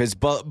it now. Because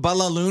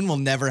balaloon will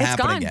never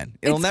happen again.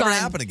 It'll never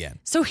happen again.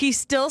 So he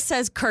still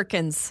says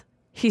kirkins.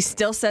 He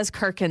still says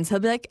kirkins. He'll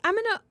be like, I'm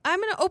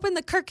gonna open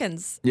the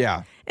kirkins.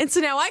 Yeah. And so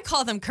now I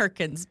call them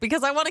kirkins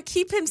because I want to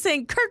keep him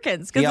saying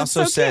kirkins. He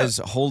also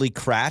says holy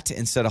crat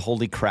instead of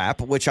holy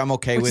crap, which I'm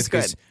okay with.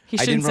 Good. He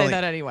shouldn't say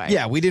that anyway.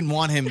 Yeah, we didn't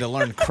want him to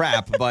learn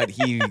crap, but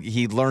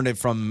he learned it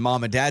from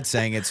mom and dad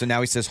saying it, so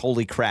now he says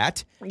holy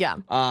crat. Yeah.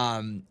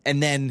 And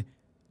then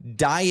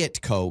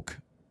Diet Coke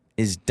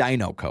is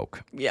Dino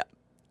Coke. Yeah.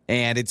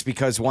 And it's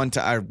because one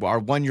time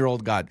our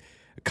 1-year-old got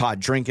caught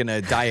drinking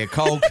a Diet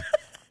Coke.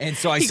 And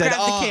so I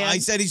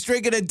said he's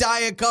drinking a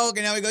Diet Coke,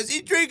 and now he goes,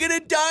 he's drinking a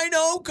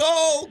Dino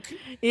Coke.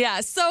 Yeah,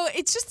 so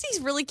it's just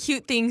these really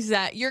cute things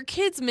that your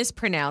kids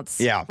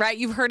mispronounce. Yeah. Right?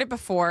 You've heard it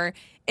before.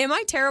 Am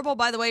I terrible,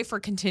 by the way, for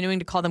continuing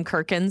to call them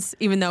kirkins,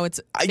 even though it's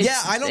I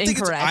don't think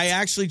it's. I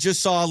actually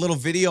just saw a little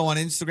video on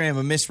Instagram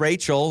of Miss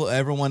Rachel.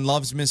 Everyone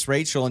loves Miss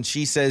Rachel, and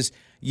she says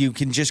you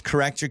can just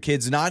correct your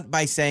kids not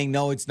by saying,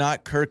 no, it's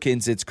not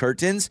kirkins, it's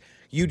curtains.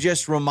 You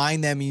just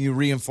remind them and you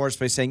reinforce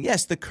by saying,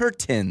 yes, the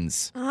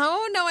curtains.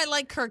 Oh, no, I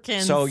like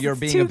kirkins. So you're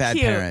being a bad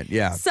parent.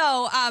 Yeah. So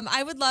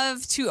I would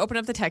love to open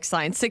up the text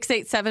line,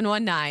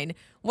 68719.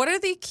 What are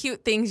the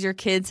cute things your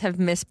kids have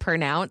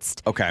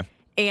mispronounced? Okay.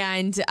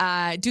 And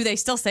do they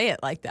still say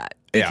it like that?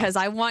 Because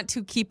I want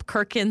to keep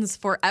kirkins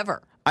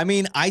forever. I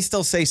mean, I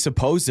still say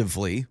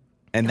supposedly,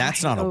 and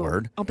that's not a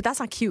word. Oh, but that's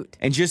not cute.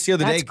 And just the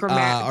other day,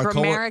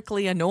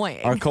 grammatically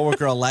annoying. Our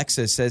coworker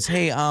Alexa says,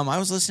 hey, I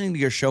was listening to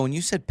your show and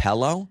you said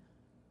pillow.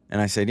 And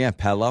I said, yeah,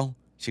 pillow.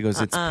 She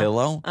goes, it's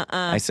pillow.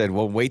 I said,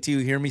 well, wait till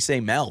you hear me say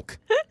milk.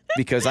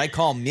 Because I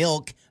call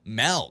milk.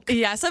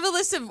 Yeah, so I have a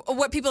list of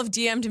what people have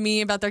DM'd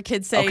me about their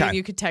kids saying, and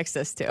you could text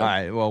us too. All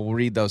right, well, we'll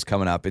read those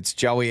coming up. It's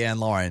Joey and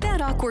Lauren.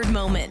 That awkward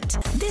moment.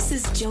 This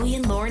is Joey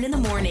and Lauren in the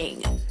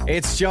morning.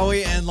 It's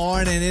Joey and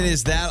Lauren, and it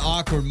is that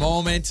awkward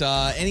moment.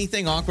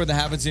 Anything awkward that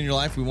happens in your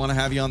life, we want to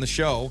have you on the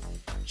show.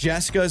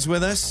 Jessica's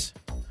with us.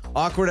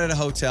 Awkward at a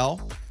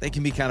hotel. They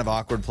can be kind of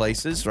awkward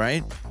places,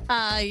 right?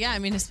 Yeah, I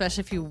mean,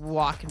 especially if you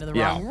walk into the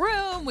wrong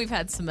room. We've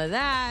had some of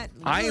that.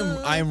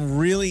 I'm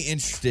really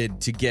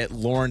interested to get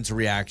Lauren's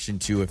reaction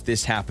to if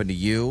this happened to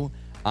you.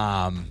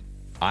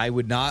 I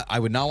would not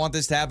want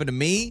this to happen to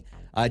me.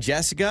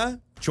 Jessica,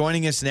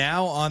 joining us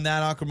now on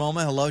That Awkward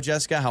Moment. Hello,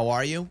 Jessica. How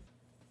are you?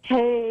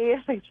 Hey,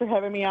 thanks for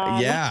having me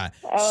on. Yeah.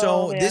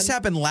 Oh, man. This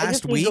happened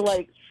last week. I just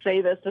need to,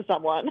 say this to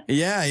someone.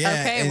 Yeah.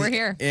 Okay, we're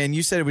here. And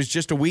you said it was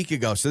just a week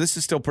ago, so this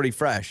is still pretty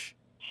fresh.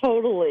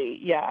 Totally.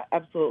 Yeah,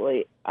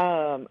 absolutely.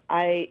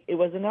 It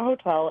was in a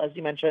hotel, as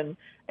you mentioned.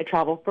 I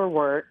travel for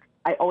work.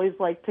 I always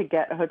like to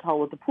get a hotel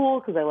with a pool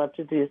because I love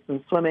to do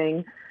some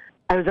swimming.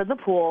 I was at the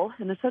pool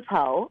in this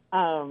hotel.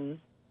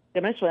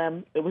 Did my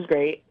swim. It was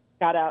great.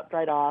 Got out,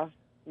 dried off,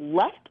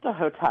 left the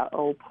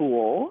hotel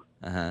pool,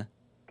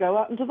 go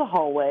out into the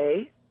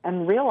hallway,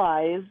 and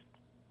realized,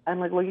 I'm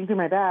looking through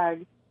my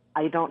bag,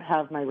 I don't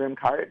have my room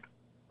card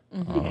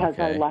because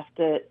I left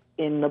it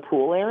in the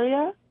pool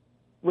area,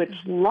 which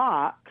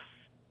locks.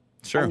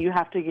 Sure. And you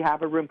have to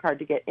have a room card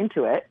to get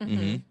into it.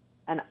 Mm-hmm.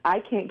 And I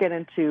can't get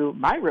into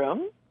my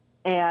room,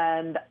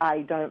 and I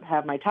don't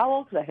have my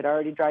towel because I had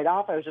already dried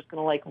off. I was just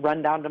going to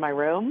run down to my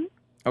room.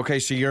 Okay,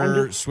 so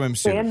your swimsuit.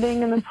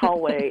 Standing in this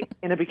hallway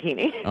in a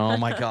bikini. Oh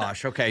my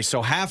gosh. Okay,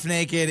 so half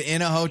naked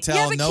in a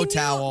hotel, no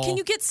towel. Can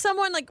you get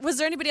someone, was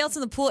there anybody else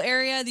in the pool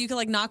area that you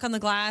could knock on the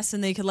glass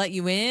and they could let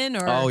you in?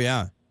 Or? Oh,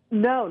 yeah.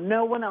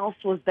 No one else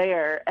was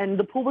there. And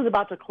the pool was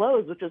about to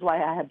close, which is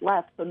why I had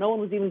left. So no one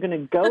was even going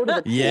to go to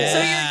the pool. Yeah. So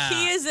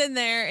your key is in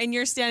there and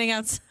you're standing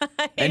outside.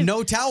 And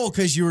no towel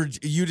because you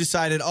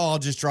decided, I'll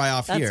just dry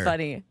off here. That's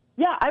funny.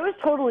 Yeah, I was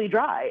totally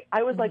dry.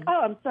 I was like,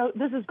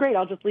 this is great.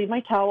 I'll just leave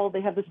my towel.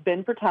 They have this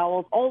bin for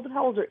towels. All the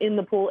towels are in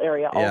the pool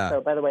area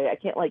also, by the way. I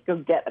can't, go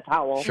get a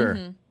towel. Sure.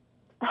 Mm-hmm.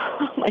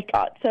 Oh, my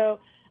God. So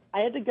I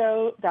had to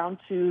go down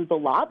to the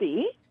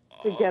lobby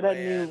to get a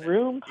new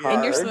room card.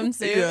 In your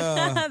swimsuit.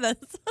 Yeah.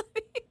 That's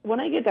funny. When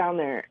I get down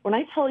there, when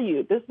I tell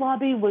you, this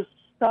lobby was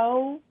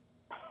so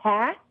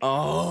packed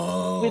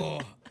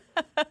with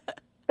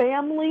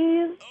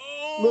families,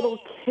 little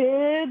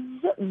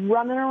kids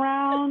running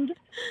around.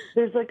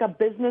 There's a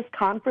business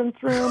conference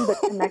room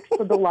that connects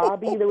to the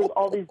lobby. There was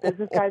all these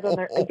business guys on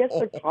there. I guess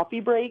their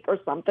coffee break or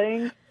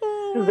something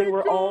because they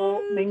were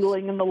all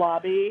mingling in the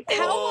lobby.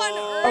 How on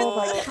earth? Oh,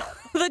 my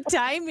God. The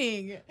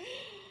timing.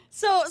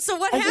 So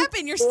what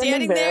happened? You're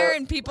standing there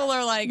and people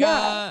are like,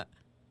 Yeah.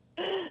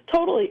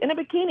 Totally. In a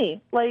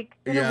bikini.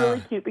 In a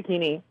really cute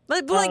bikini.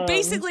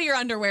 Basically your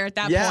underwear at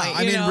that point. Yeah,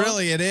 I mean,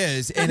 really it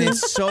is. And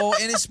it's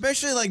and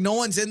especially no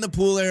one's in the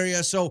pool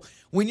area. So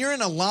when you're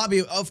in a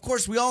lobby, of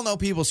course, we all know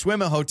people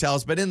swim at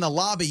hotels, but in the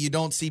lobby, you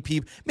don't see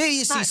people. Maybe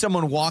you see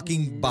someone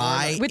walking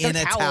by in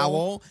a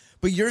towel,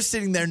 but you're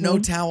sitting there, no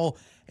towel.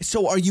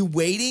 So are you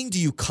waiting? Do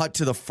you cut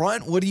to the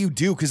front? What do you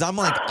do? Because I'm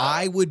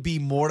I would be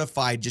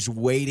mortified just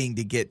waiting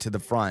to get to the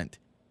front.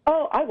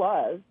 Oh, I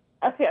was.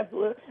 Okay,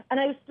 absolutely. And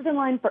I stood in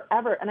line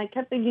forever, and I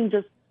kept thinking,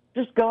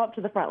 just go up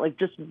to the front.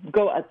 Just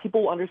go.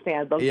 People will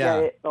understand. They'll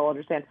get it. They'll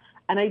understand.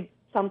 And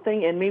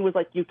something in me was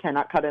like, you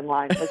cannot cut in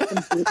line.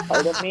 Some deep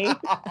part of me.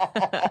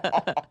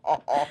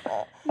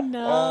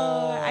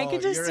 No, I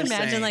could just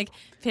imagine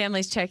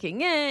families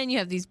checking in. You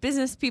have these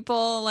business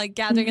people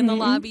gathering in the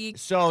lobby.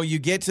 So you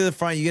get to the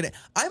front. You get it.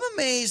 I'm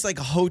amazed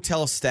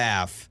hotel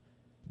staff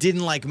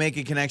didn't make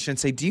a connection and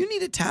say, do you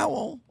need a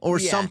towel or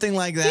something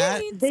like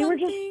that? They were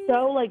just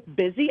so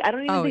busy. I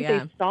don't even think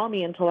they saw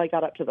me until I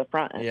got up to the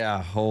front.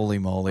 Yeah, holy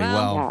moly.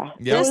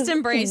 Just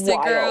embrace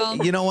it, girl.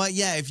 You know what?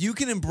 Yeah, if you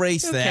can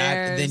embrace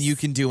that, then you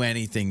can do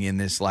anything in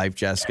this life,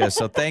 Jessica.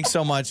 So thanks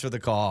so much for the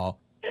call.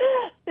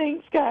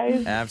 Thanks,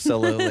 guys.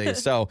 Absolutely.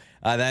 So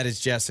that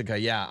is Jessica.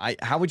 Yeah.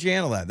 How would you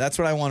handle that? That's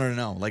what I wanted to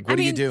know. What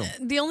do you do?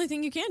 The only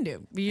thing you can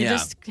do. You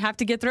just have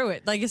to get through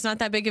it. It's not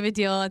that big of a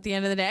deal at the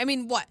end of the day. I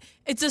mean, what?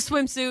 It's a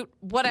swimsuit,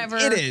 whatever.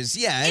 It is.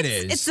 Yeah, it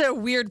is. It's a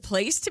weird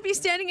place to be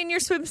standing in your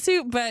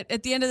swimsuit, but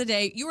at the end of the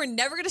day, you are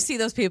never going to see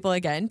those people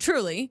again.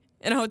 Truly.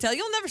 In a hotel,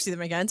 you'll never see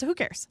them again, so who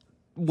cares?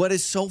 What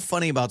is so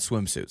funny about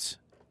swimsuits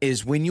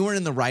is when you are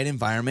in the right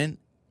environment,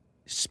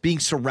 being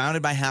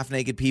surrounded by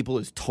half-naked people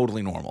is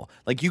totally normal.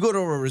 You go to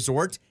a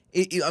resort,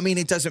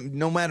 it doesn't,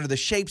 no matter the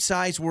shape,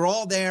 size, we're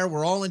all there,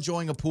 we're all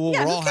enjoying a pool,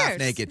 we're all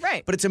half-naked.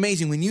 Right. But it's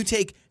amazing. When you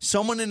take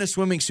someone in a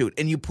swimming suit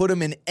and you put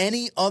them in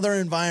any other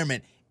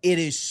environment, it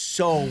is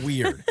so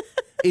weird.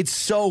 It's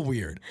so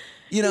weird.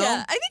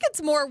 Yeah, I think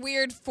it's more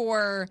weird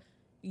for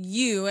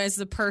you as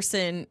the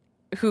person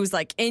who's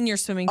in your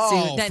swimming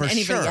suit than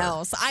anybody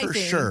else, I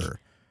think.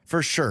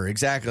 For sure,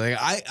 exactly.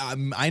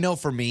 I know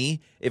for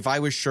me, if I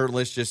was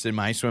shirtless just in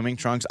my swimming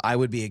trunks, I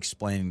would be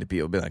explaining to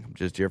people, be like, I'm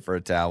just here for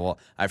a towel.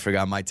 I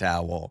forgot my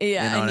towel. Yeah,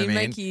 you know I what need I mean?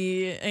 my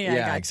key.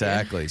 Yeah,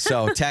 exactly.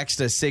 So text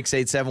us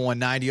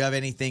 68719. Do you have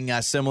anything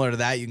similar to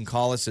that? You can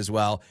call us as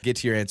well. Get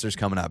to your answers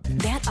coming up.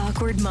 That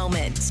awkward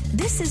moment.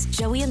 This is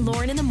Joey and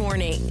Lauren in the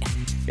morning.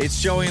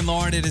 It's Joey and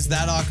Lauren. It is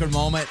That Awkward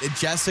Moment.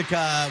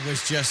 Jessica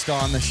was just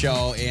on the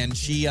show, and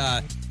she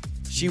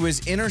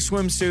was in her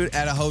swimsuit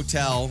at a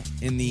hotel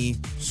in the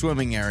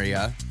swimming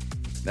area,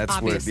 That's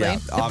Obviously. where, yeah,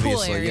 The pool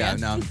obviously, area. yeah,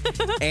 no.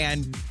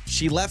 And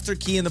she left her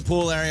key in the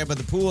pool area, but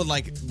the pool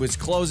was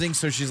closing,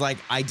 so she's like,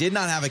 I did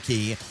not have a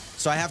key,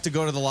 so I have to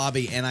go to the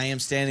lobby, and I am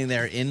standing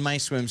there in my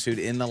swimsuit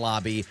in the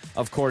lobby.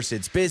 Of course,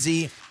 it's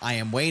busy. I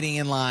am waiting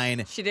in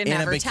line. She didn't in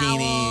have a her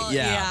bikini. towel.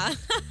 Yeah.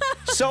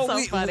 So So,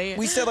 funny.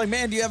 we said,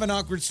 man, do you have an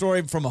awkward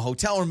story from a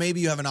hotel, or maybe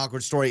you have an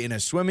awkward story in a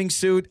swimming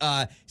suit?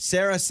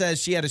 Sarah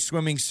says she had a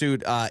swimming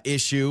suit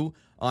issue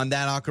on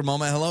that awkward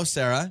moment. Hello,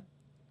 Sarah.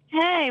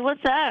 Hey,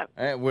 what's up?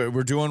 Hey,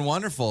 we're doing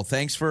wonderful.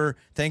 Thanks for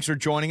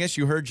joining us.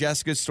 You heard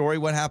Jessica's story.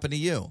 What happened to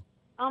you?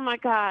 Oh, my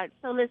God.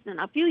 So, listen,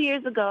 a few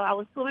years ago, I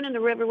was swimming in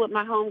the river with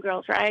my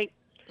homegirls, right?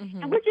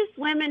 Mm-hmm. And we're just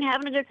swimming,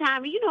 having a good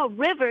time. And,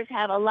 rivers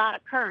have a lot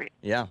of current.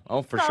 Yeah.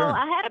 Oh, for so sure.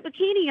 I had a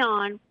bikini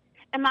on,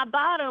 and my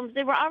bottoms,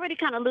 they were already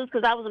kind of loose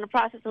because I was in the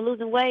process of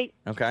losing weight.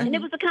 Okay. And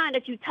it was the kind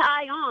that you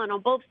tie on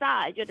both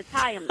sides. You had to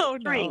tie them to Oh,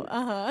 string. no.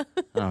 Uh-huh.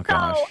 Oh,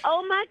 gosh. So,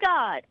 oh my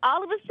God,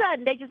 all of a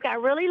sudden they just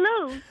got really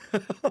loose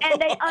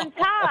and they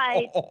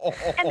untied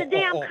and the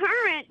damn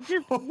current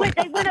just went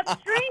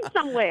upstream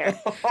somewhere.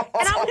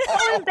 And I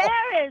was so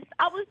embarrassed.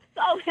 I was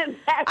so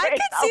embarrassed. I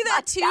can see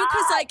that too,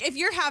 because God. if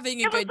you're having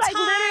a It was good like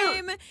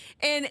time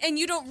literally- and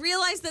you don't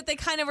realize that they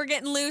kind of were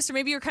getting loose, or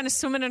maybe you're kind of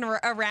swimming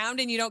around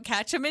and you don't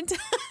catch them in time.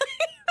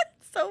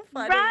 It's so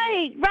funny.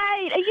 Right. And,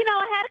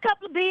 I had a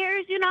couple of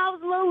beers, I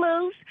was a little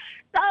loose.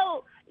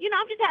 So,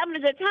 I'm just having a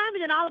good time.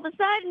 And then all of a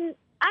sudden,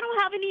 I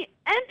don't have any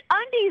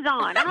undies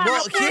on. I don't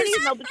Well, have no panties,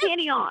 no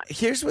bikini on.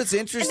 Here's what's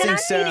interesting, I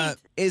Sarah,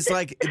 need is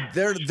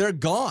they're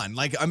gone.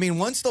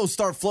 Once those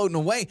start floating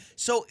away,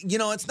 so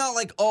it's not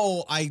like,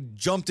 oh, I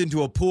jumped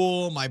into a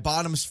pool, my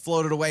bottoms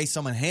floated away,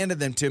 someone handed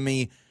them to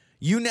me.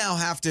 You now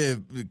have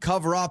to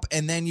cover up,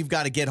 and then you've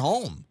got to get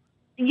home.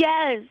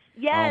 Yes.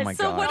 Oh, my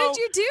So God. what did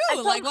you I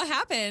do? told- What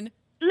happened?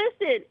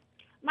 Listen,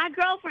 my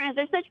girlfriends,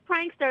 they're such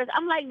pranksters.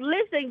 I'm like,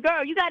 listen,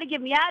 girl, you got to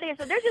get me out of here.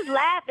 So they're just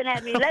laughing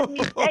at me, letting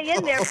me stay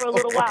in there for a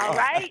little while,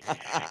 right?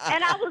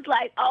 And I was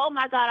like, oh,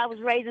 my God, I was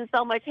raising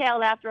so much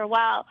hell after a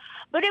while.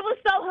 But it was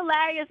so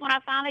hilarious when I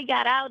finally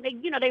got out.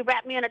 They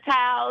wrapped me in a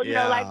towel,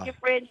 Yeah. like your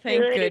friend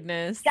Thank should.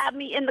 goodness. Got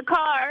me in the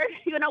car,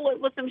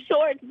 with some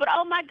shorts. But,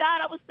 oh, my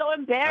God, I was so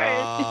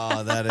embarrassed.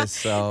 Oh, that is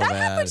so That bad.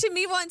 happened to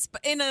me once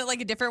in a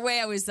different way.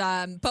 I was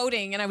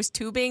boating and I was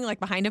tubing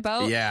behind a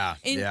boat. Yeah,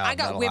 And yeah, I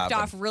got that'll whipped happen.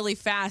 off really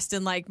fast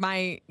and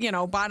my,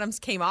 bottoms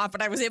came off,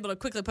 but I was able to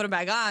quickly put them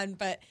back on.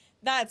 But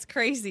that's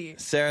crazy.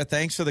 Sarah,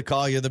 thanks for the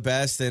call. You're the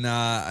best, and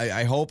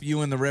I hope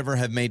you and the river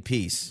have made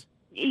peace.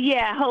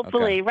 Yeah,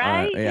 hopefully, Okay. All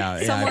right? Yeah,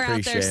 Somewhere I out there,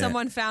 appreciate it.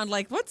 someone found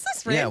what's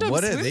this Yeah, random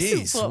what are swimsuit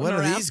these? floating What are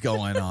around? these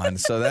going on?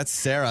 So that's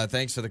Sarah.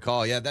 Thanks for the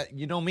call. Yeah, that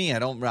me. I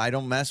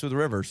don't mess with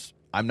rivers.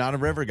 I'm not a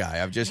river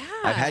guy. I've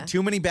had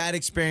too many bad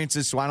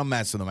experiences, so I don't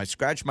mess with them. I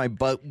scratched my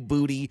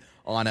booty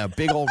on a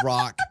big old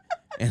rock,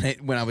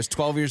 when I was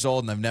 12 years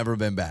old, and I've never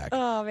been back.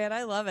 Oh man,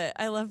 I love it.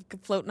 I love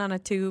floating on a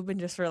tube and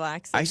just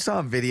relaxing. I saw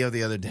a video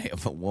the other day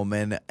of a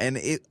woman, and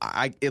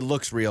it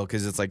looks real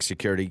because it's like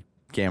security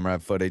camera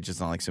footage. It's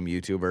not like some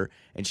YouTuber,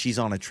 and she's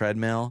on a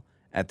treadmill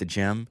at the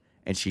gym,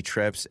 and she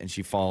trips and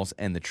she falls,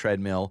 and the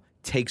treadmill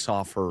takes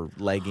off her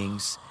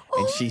leggings.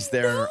 And she's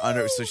there in her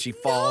under, so she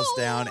falls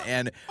down,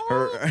 and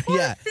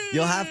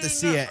you'll have to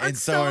see it. And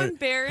That's so so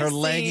her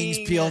leggings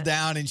embarrassing. peel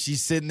down, and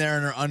she's sitting there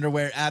in her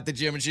underwear at the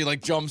gym, and she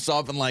jumps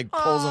up and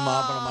pulls them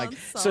up, and I'm like,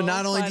 so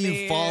not only do you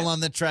funny. fall on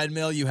the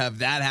treadmill, you have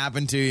that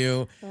happen to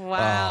you.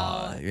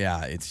 Wow.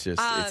 Yeah, it's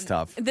just it's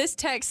tough. This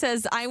text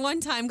says, I one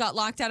time got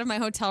locked out of my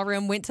hotel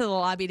room, went to the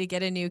lobby to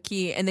get a new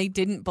key, and they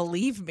didn't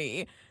believe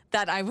me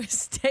that I was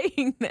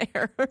staying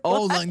there.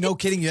 Oh, no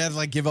kidding! You had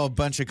to give a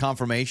bunch of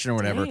confirmation or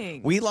whatever.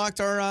 Dang. We locked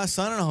our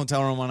son in a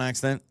hotel room on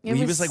accident. It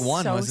He was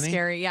one, so wasn't he?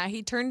 scary. Yeah,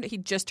 he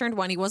just turned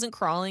one. He wasn't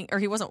crawling, or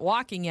he wasn't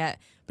walking yet,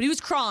 but he was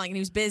crawling and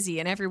he was busy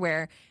and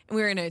everywhere. And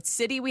we were in a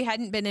city we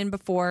hadn't been in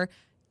before.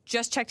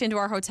 Just checked into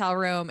our hotel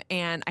room,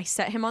 and I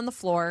set him on the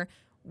floor.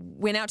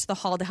 Went out to the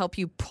hall to help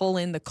you pull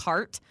in the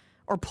cart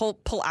or pull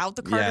out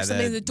the cart Yeah, or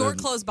something. The door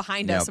the- closed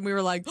behind yep. us, and we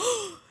were like,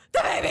 oh, the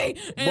baby.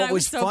 And What I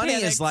was so funny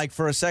panicked. is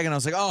for a second I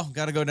was like, oh,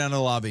 got to go down to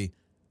the lobby.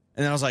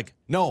 And then I was like,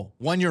 no,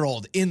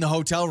 1-year-old in the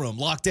hotel room,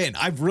 locked in.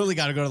 I've really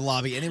got to go to the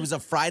lobby. And it was a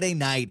Friday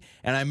night.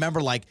 And I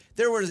remember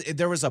there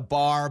was a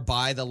bar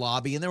by the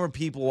lobby, and there were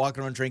people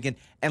walking around drinking,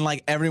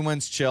 and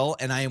everyone's chill.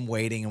 And I am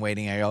waiting and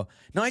waiting. I go,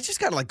 no, I just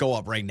got to go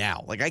up right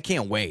now. I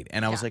can't wait.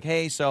 And I was like,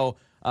 hey, so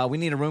we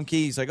need a room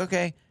key. He's like,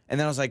 okay. And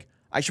then I was like,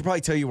 I should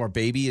probably tell you our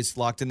baby is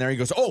locked in there. He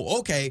goes, oh,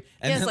 okay.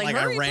 And Yeah, then it's I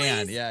hurry,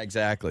 ran. please. Yeah,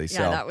 exactly. Yeah,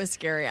 So that was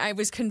scary. I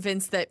was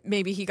convinced that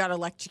maybe he got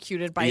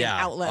electrocuted by Yeah.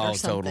 an outlet Oh, or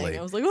something. totally.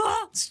 I was like,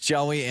 ah! it's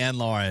Joey and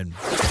Lauren.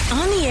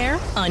 On the air,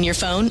 on your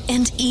phone,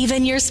 and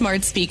even your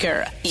smart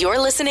speaker. You're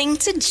listening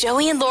to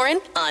Joey and Lauren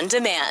on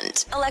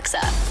demand. Alexa,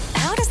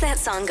 how does that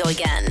song go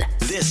again?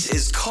 This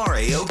is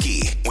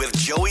Karaoke with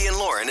Joey and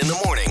Lauren in the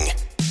morning.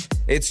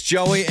 It's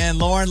Joey and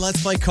Lauren.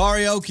 Let's play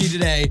karaoke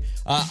today.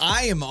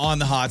 I am on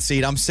the hot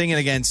seat. I'm singing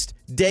against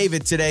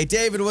David today.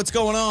 David, what's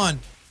going on?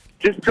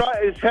 Just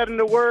heading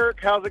to work.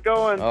 How's it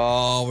going?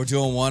 Oh, we're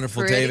doing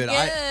wonderful, Pretty David. good.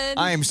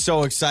 I am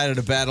so excited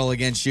to battle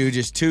against you.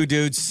 Just two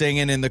dudes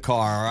singing in the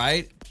car, all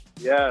right?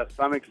 Yes,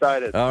 I'm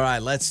excited. All right,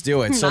 let's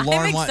do it. So, I'm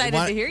Lauren, excited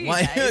to hear you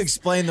why don't you guys.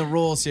 explain the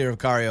rules here of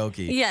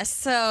karaoke? Yes.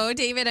 So,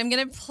 David, I'm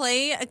going to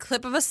play a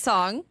clip of a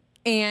song,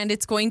 and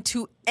it's going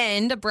to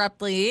end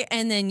abruptly,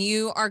 and then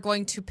you are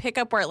going to pick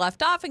up where it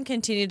left off and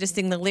continue to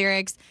sing the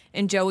lyrics,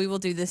 and Joey will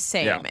do the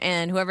same. Yeah.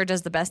 And whoever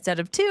does the best out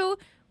of two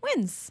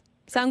wins.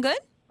 Sound good?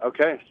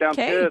 Okay, sounds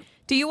good.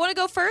 Do you want to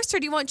go first, or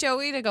do you want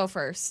Joey to go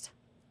first?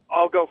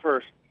 I'll go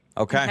first.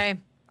 Okay.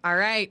 All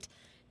right.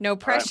 No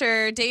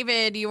pressure.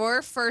 David,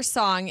 your first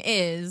song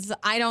is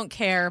I Don't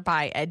Care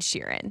by Ed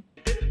Sheeran.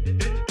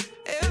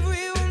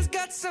 Everyone's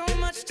got so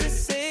much to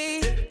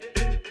say.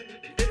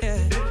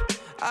 Yeah.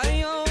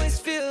 I always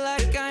feel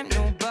like I'm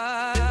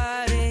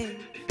nobody.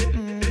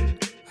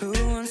 Who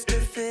wants to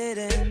fit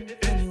in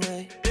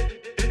anyway?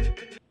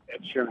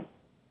 Ed Sheeran.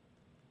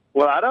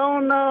 Well, I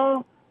don't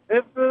know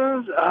if it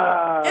was...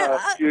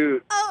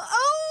 shoot.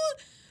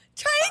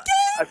 Try again.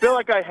 I feel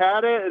like I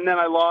had it, and then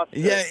I lost it.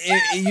 Yeah,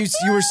 you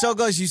were so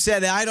close. You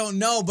said, I don't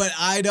know, but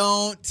I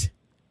don't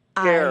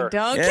care. I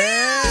don't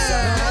care.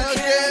 care.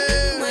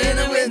 Okay. When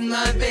I'm with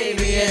my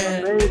baby,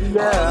 yeah.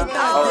 All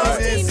Oh,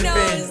 right. he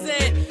knows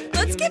it.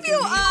 Let's give you,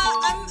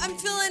 I'm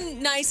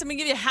feeling nice. I'm going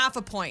to give you half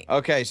a point.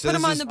 Okay, so Put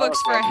him on the books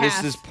for a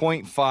half. This is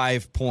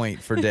 0.5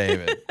 point for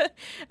David.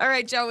 All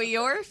right, Joey,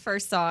 your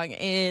first song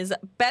is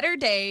Better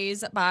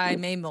Days by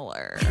Mae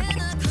Muller.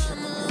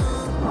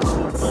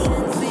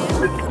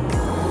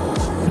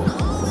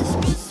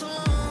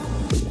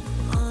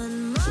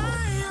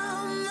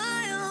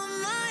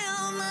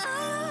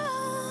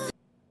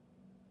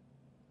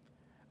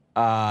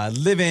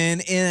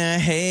 Living in a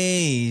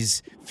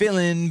haze,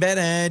 feeling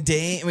better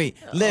day. Wait,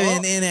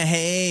 living in a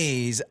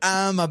haze.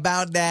 I'm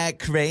about that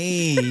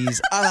craze.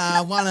 All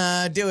I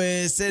wanna do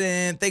is sit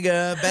and think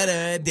of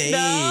better days.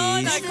 No,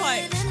 not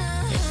quite.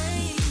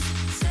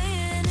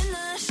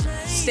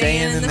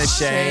 Staying in the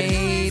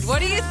shade. What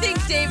do you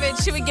think, David?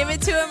 Should we give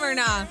it to him or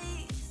not?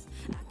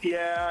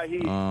 Yeah,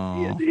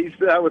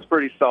 that was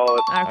pretty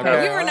solid.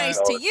 Okay, we were nice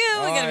to you. We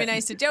All got to be right.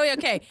 nice to Joey.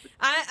 Okay,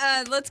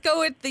 let's go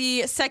with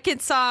the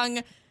second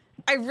song.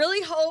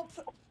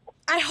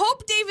 I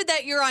hope, David,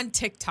 that you're on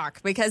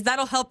TikTok because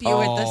that'll help you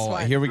with this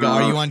one. Here we go.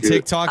 Are you on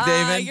TikTok,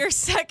 David? Your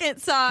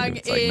second song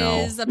It's like, no.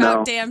 is About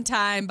No. Damn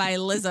Time by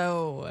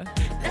Lizzo.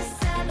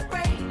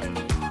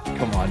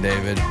 Come on,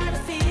 David.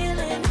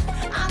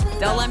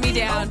 Don't Let Me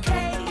Down.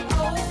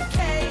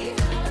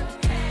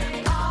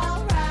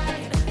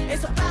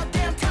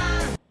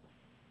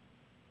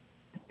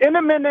 In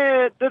a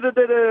minute. In a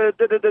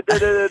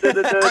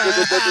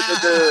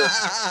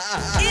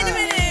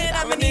minute,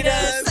 I'm gonna need a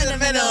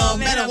sentimental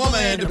man or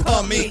woman to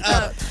pump me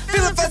up.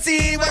 Feeling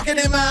fussy, walking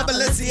in my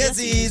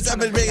Balenciennes. I'm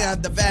gonna bring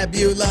out the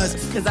fabulous.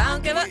 Cause I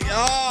don't give up.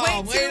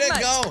 Oh, way too to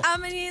much. go.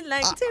 I'm gonna need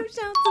like 2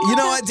 shots. You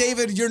know what,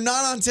 David? You're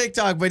not on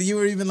TikTok, but you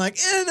were even like,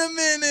 in a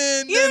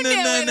minute. You knew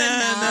it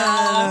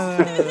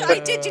enough.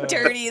 I did you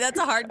dirty. That's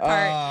a hard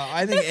part.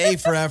 I think A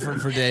for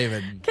effort for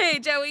David. Okay,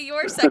 Joey,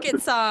 your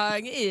second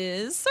song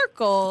is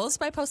Circles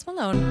by Post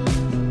Malone.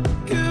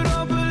 You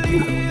don't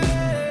believe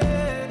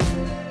it.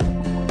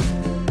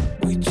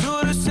 We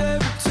do this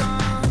every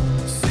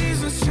time.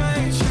 Seasons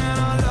change and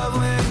our love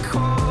went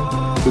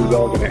cold. This is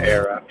all going to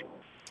air after.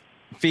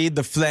 Feed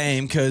the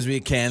flame, cause we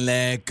can't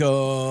let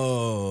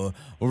go.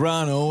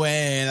 Run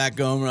away like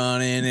I'm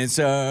running in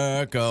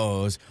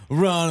circles.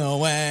 Run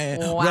away,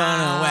 run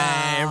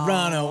away,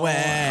 run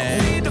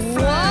away.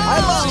 I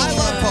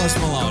love Post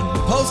Malone.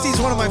 Posty's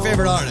one of my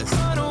favorite artists.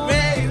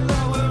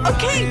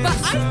 Okay, but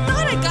I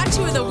thought I got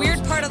you with a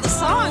weird part of the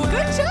song.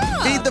 Good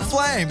job. Feed the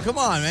flame. Come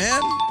on,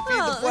 man. Feed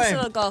the Nice flame.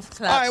 little golf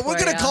clap. All right, we're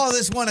for going to ya. call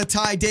this one a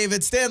tie,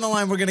 David. Stay on the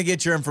line. We're going to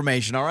get your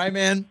information. All right,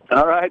 man?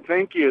 All right,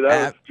 thank you.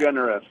 That was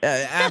generous.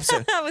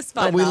 Absolutely. That was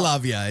fun. We though.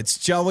 love you. It's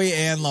Joey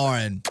and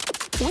Lauren.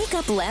 Wake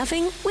up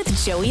laughing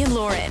with Joey and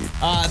Lauren.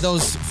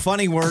 Those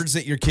funny words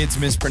that your kids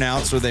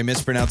mispronounce or they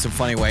mispronounce in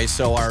funny ways.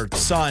 So our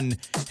son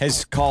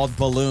has called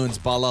balloons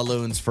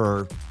balaloons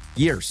for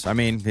years. I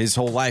mean, his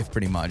whole life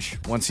pretty much,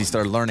 once he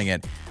started learning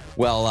it.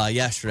 Well,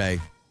 yesterday,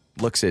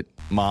 looks at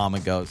mom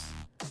and goes,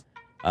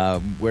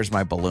 where's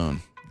my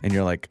balloon? And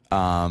you're like,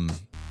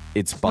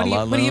 it's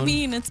balaloon. What do you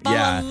mean? It's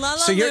Yeah. balaloon.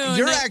 So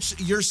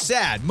you're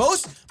sad.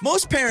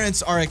 Most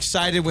parents are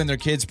excited when their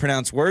kids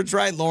pronounce words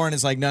right. Lauren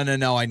is like,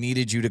 no, I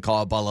needed you to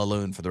call it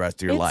balaloon for the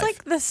rest of your life. It's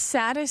like the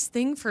saddest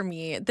thing for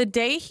me. The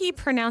day he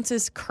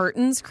pronounces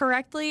curtains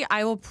correctly,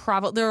 there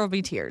will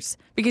be tears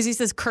because he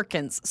says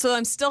Kirkins. So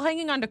I'm still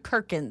hanging on to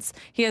Kirkins.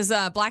 He has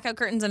blackout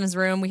curtains in his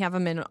room. We have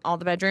them in all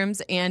the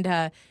bedrooms,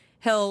 and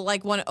he'll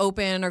like want to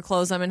open or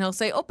close them, and he'll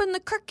say, "Open the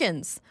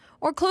Kirkins."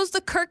 Or close the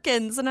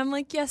Kirkins. And I'm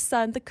like, yes,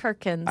 son, the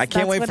Kirkins. I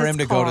can't wait for him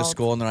to go to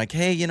school and they're like,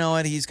 hey, you know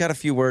what? He's got a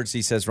few words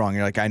he says wrong.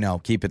 You're like, I know.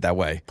 Keep it that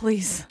way.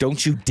 Please.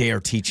 Don't you dare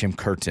teach him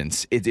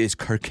curtains. It is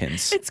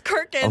Kirkins. It's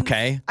Kirkins.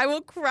 Okay. I will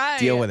cry.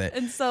 Deal with it.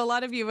 And so a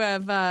lot of you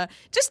have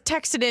just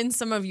texted in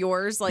some of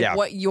yours, like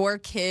what your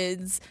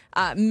kids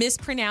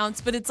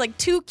mispronounce, but it's like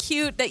too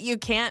cute that you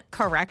can't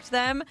correct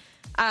them.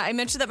 I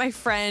mentioned that my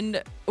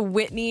friend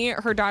Whitney,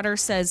 her daughter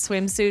says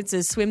swimsuits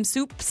is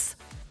swimsuits.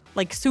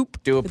 like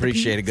soup. Do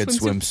appreciate a good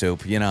swim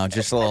soup. You know,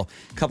 just a little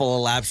couple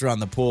of laps around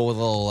the pool with a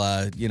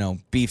little,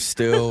 beef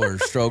stew or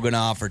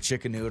stroganoff or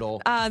chicken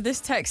noodle. This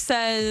text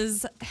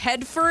says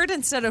Headford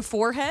instead of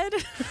forehead.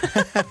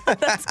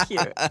 That's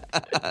cute.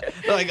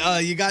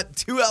 You got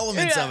two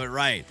elements of it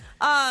right.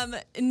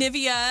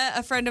 Nivea,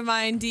 a friend of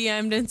mine,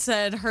 DM'd and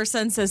said her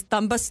son says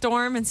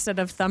thunderstorm instead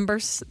of thunder.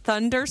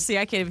 See,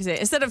 I can't even say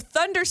it. Instead of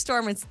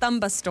thunderstorm, it's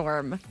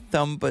thunderstorm.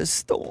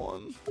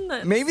 Thunderstorm.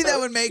 That's Maybe so that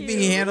would make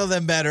me handle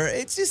them better.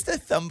 It's just a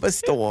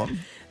thunderstorm.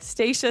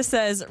 Stacia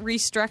says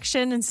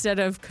restruction instead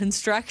of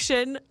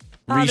construction.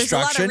 There's a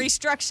lot of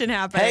restruction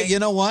happening. Hey, you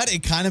know what?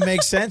 It kind of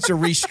makes sense. You're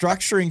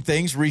restructuring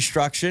things.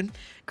 Restruction.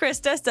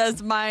 Krista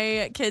says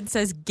my kid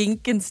says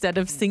gink instead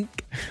of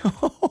sink.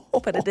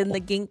 Put it in the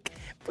gink.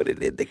 Put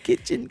it in the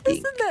kitchen. Gink.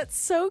 Isn't that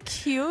so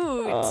cute?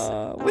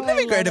 Wouldn't it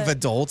be great if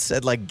adults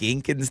said like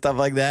gink and stuff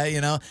like that,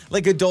 you know?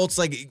 Like adults,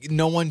 like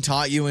no one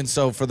taught you, and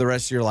so for the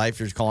rest of your life,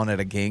 you're just calling it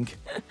a gink.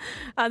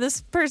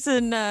 This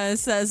person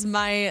says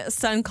my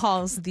son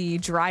calls the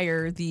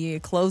dryer the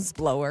clothes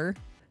blower.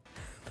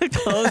 The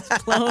clothes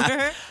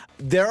blower.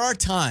 There are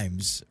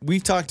times,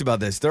 we've talked about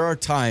this, there are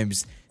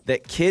times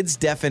that kids'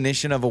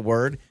 definition of a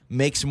word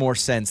makes more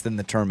sense than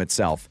the term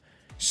itself.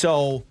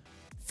 So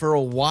for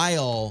a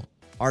while,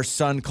 our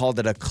son called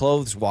it a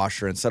clothes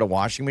washer instead of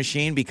washing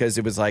machine because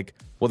it was like,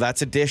 well,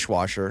 that's a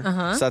dishwasher,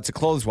 so that's a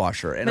clothes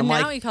washer. And but I'm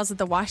now like, he calls it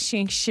the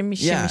washing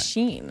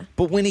machine.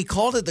 But when he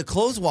called it the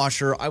clothes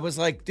washer, I was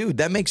like, dude,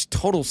 that makes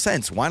total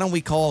sense. Why don't we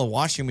call a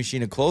washing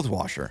machine a clothes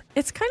washer?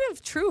 It's kind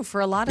of true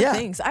for a lot of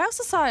things. I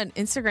also saw an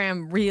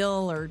Instagram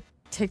reel or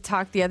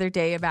TikTok the other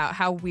day about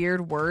how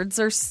weird words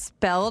are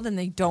spelled and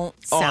they don't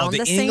sound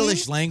the same. The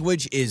English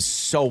language is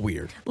so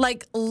weird.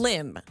 Like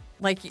limb.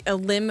 Like a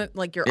limb,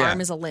 like your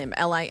arm is a limb,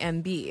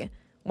 Limb.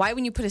 Why,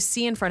 when you put a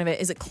C in front of it,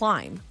 is it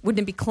climb?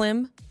 Wouldn't it be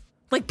clim?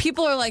 Like,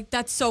 people are like,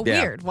 that's so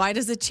weird. Why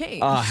does it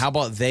change? How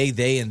about they,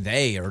 and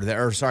they, or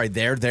there,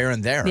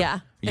 and there? Yeah.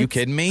 Are you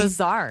kidding me?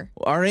 Bizarre.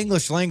 Our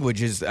English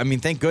language is,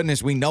 thank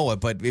goodness we know it,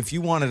 but if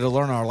you wanted to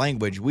learn our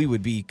language, we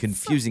would be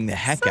confusing the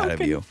heck out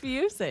of you.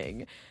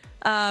 Confusing.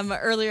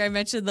 Earlier I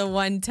mentioned the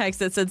one text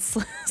that said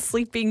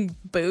sleeping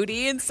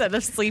booty instead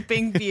of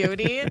sleeping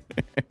beauty.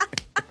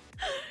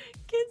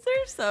 Kids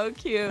are so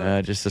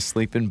cute. Just a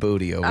sleeping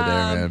booty over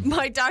there, man.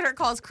 My daughter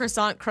calls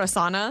croissant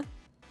croissana.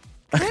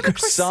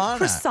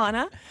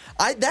 Croissana.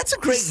 That's a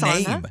great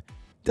name.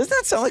 Doesn't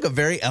that sound like a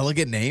very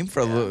elegant name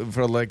for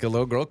like a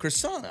little girl?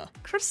 Croissana.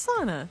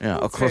 Yeah,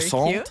 That's a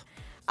croissant.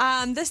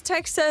 This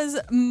text says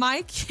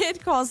my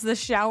kid calls the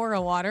shower a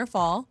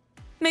waterfall.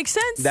 Makes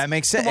sense. That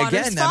makes sense.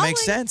 Again, that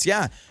makes sense.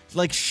 Yeah.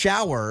 Like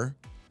shower.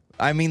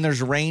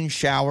 There's rain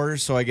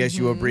showers, so I guess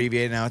you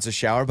abbreviate it. Now it's a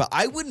shower. But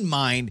I wouldn't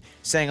mind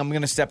saying I'm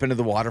going to step into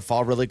the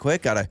waterfall really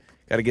quick. Gotta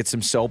get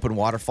some soap and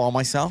waterfall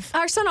myself.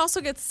 Our son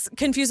also gets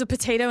confused with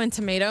potato and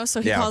tomato,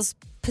 so he calls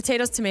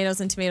potatoes tomatoes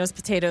and tomatoes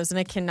potatoes, and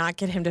I cannot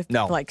get him to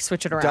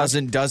switch it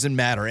around. Doesn't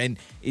matter, and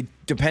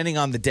depending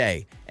on the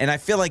day. And I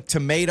feel like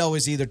tomato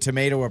is either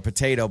tomato or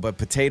potato, but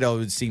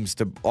potato seems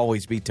to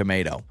always be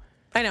tomato.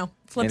 I know.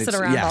 Flips it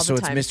around all the time. So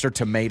it's Mr.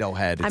 Tomato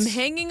Head. I'm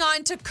hanging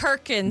on to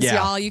Kirkins,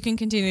 y'all. You can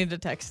continue to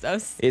text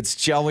us. It's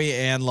Joey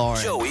and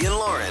Lauren. Joey and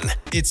Lauren.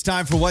 It's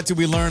time for What Did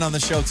We Learn on the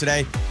show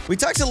today. We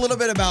talked a little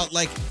bit about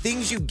like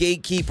things you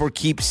gatekeep or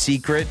keep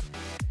secret,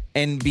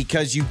 and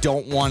because you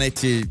don't want it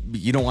to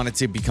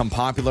become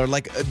popular.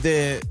 Like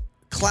the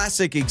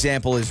classic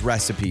example is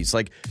recipes.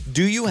 Like,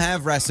 do you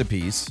have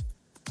recipes?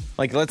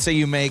 Like, let's say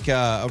you make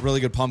a really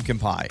good pumpkin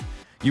pie.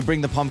 You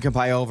bring the pumpkin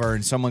pie over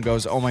and someone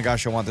goes, oh my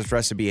gosh, I want this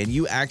recipe. And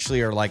you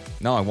actually are like,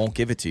 no, I won't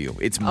give it to you.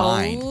 It's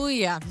mine. Oh,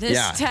 yeah. This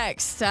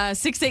text,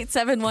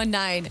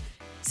 68719,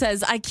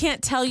 says, I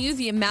can't tell you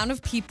the amount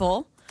of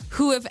people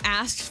who have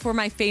asked for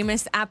my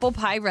famous apple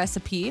pie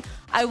recipe.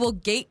 I will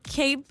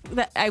gatekeep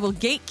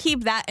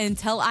that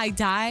until I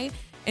die.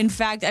 In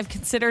fact, I've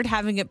considered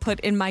having it put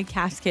in my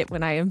casket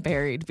when I am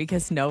buried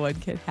because no one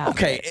can have it.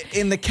 Okay,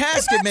 in the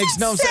casket makes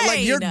no sense.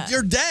 Like you're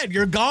dead,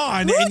 you're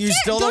gone, and you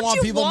still don't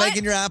want people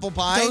making your apple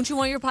pie. Don't you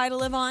want your pie to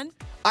live on?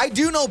 I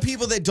do know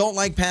people that don't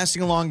like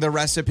passing along their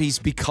recipes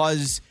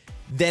because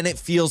then it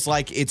feels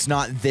like it's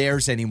not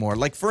theirs anymore.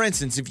 Like, for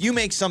instance, if you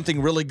make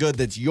something really good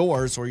that's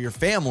yours or your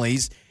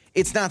family's,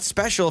 it's not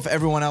special if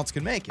everyone else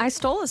can make it. I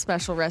stole a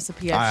special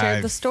recipe. I've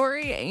shared the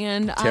story,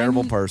 and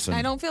terrible person.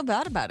 I don't feel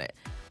bad about it.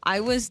 I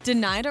was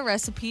denied a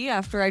recipe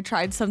after I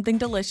tried something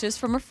delicious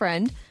from a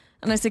friend.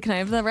 And I said, can I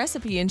have the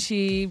recipe? And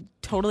she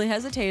totally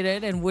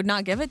hesitated and would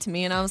not give it to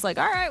me. And I was like,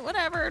 all right,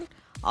 whatever.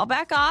 I'll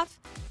back off.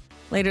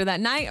 Later that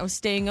night, I was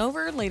staying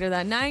over. Later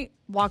that night,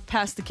 walked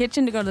past the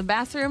kitchen to go to the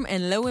bathroom.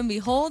 And lo and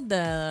behold,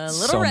 the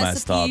little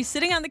recipe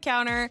sitting on the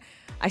counter.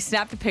 I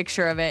snapped a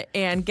picture of it.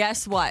 And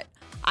guess what?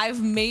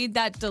 I've made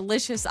that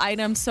delicious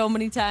item so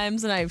many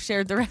times, and I've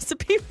shared the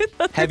recipe with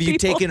other people. Have you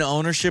taken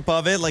ownership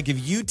of it? Like,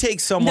 if you take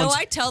someone's... No,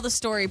 I tell the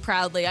story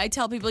proudly. I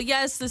tell people,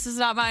 yes, this is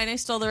not mine. I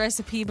stole the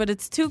recipe, but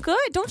it's too good.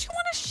 Don't you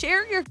want to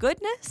share your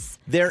goodness?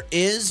 There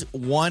is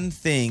one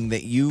thing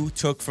that you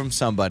took from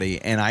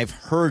somebody, and I've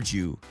heard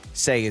you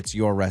say it's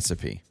your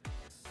recipe.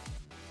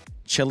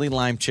 chili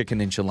lime chicken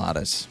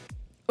enchiladas.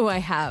 Oh, I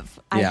have.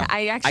 Yeah.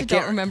 I actually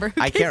don't remember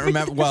who I can't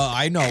remember. Well,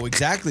 I know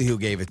exactly who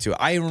gave it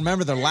to. I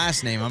remember their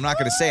last name. I'm not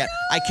going to say it.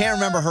 I can't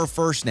remember her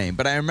first name,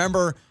 but I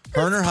remember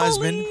her and her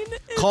husband.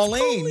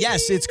 Colleen.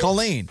 Yes, it's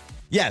Colleen.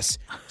 Yes.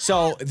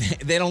 So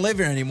they don't live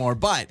here anymore,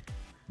 but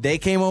they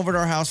came over to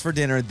our house for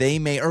dinner.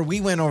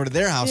 We went over to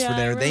their house for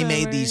dinner. They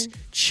made these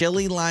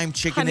chili lime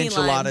chicken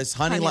enchiladas.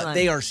 Honey lime.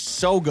 They are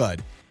so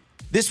good.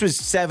 This was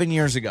 7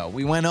 years ago.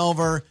 We went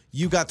over.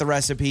 You got the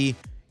recipe.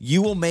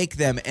 You will make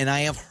them, and I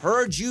have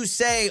heard you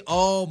say,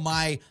 "Oh,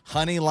 my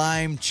honey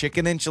lime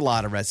chicken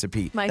enchilada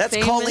recipe." That's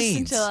famous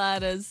Colleen's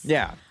enchiladas.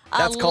 Yeah,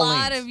 that's Colleen's.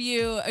 A lot of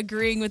you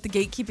agreeing with the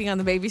gatekeeping on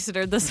the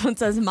babysitter. This one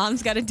says,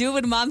 "Mom's got to do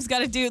what mom's got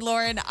to do."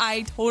 Lauren,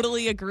 I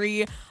totally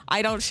agree.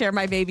 I don't share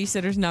my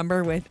babysitter's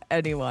number with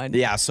anyone.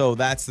 Yeah, so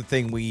that's the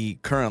thing we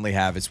currently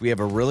have is we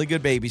have a really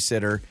good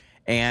babysitter,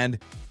 and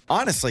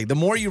honestly, the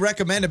more you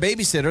recommend a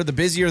babysitter, the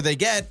busier they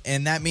get,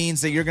 and that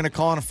means that you're going to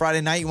call on a Friday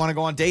night, you want to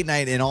go on date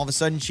night, and all of a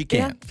sudden she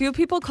can't. Yeah, few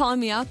people calling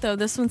me out, though.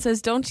 This one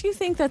says, don't you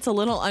think that's a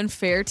little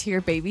unfair to your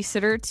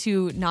babysitter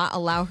to not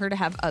allow her to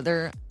have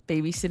other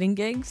babysitting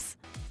gigs?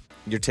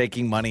 You're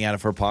taking money out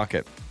of her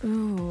pocket.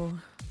 Ooh.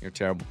 You're a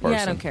terrible person.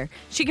 Yeah, I don't care.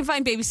 She can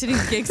find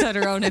babysitting gigs on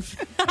her own if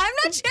I'm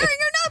not sharing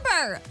her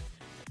number.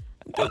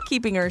 I'm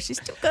gatekeeping her. She's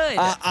too good.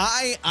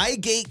 I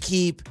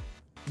gatekeep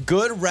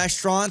good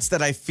restaurants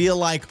that I feel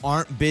like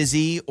aren't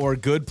busy or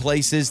good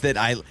places that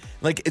I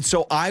like.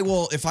 So I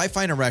will, if I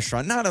find a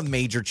restaurant, not a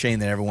major chain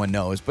that everyone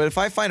knows, but if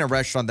I find a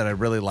restaurant that I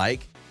really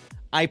like,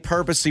 I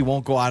purposely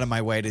won't go out of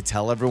my way to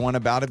tell everyone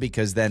about it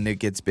because then it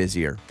gets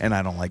busier and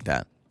I don't like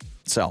that.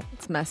 So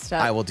it's messed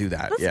up. I will do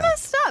that. That's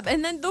messed up.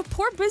 And then the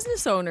poor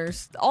business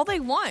owners, all they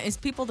want is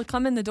people to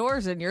come in the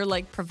doors and you're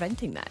like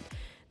preventing that.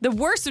 The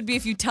worst would be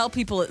if you tell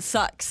people it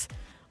sucks.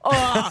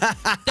 Oh,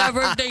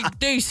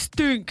 they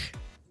stink.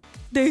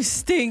 They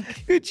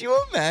stink. Could you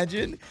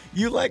imagine?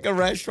 You like a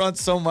restaurant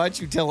so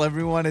much, you tell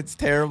everyone it's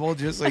terrible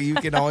just so you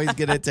can always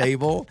get a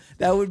table?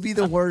 That would be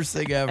the worst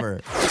thing ever.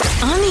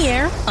 On the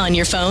air, on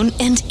your phone,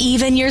 and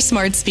even your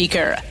smart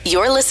speaker.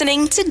 You're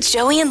listening to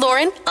Joey and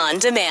Lauren on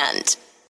demand.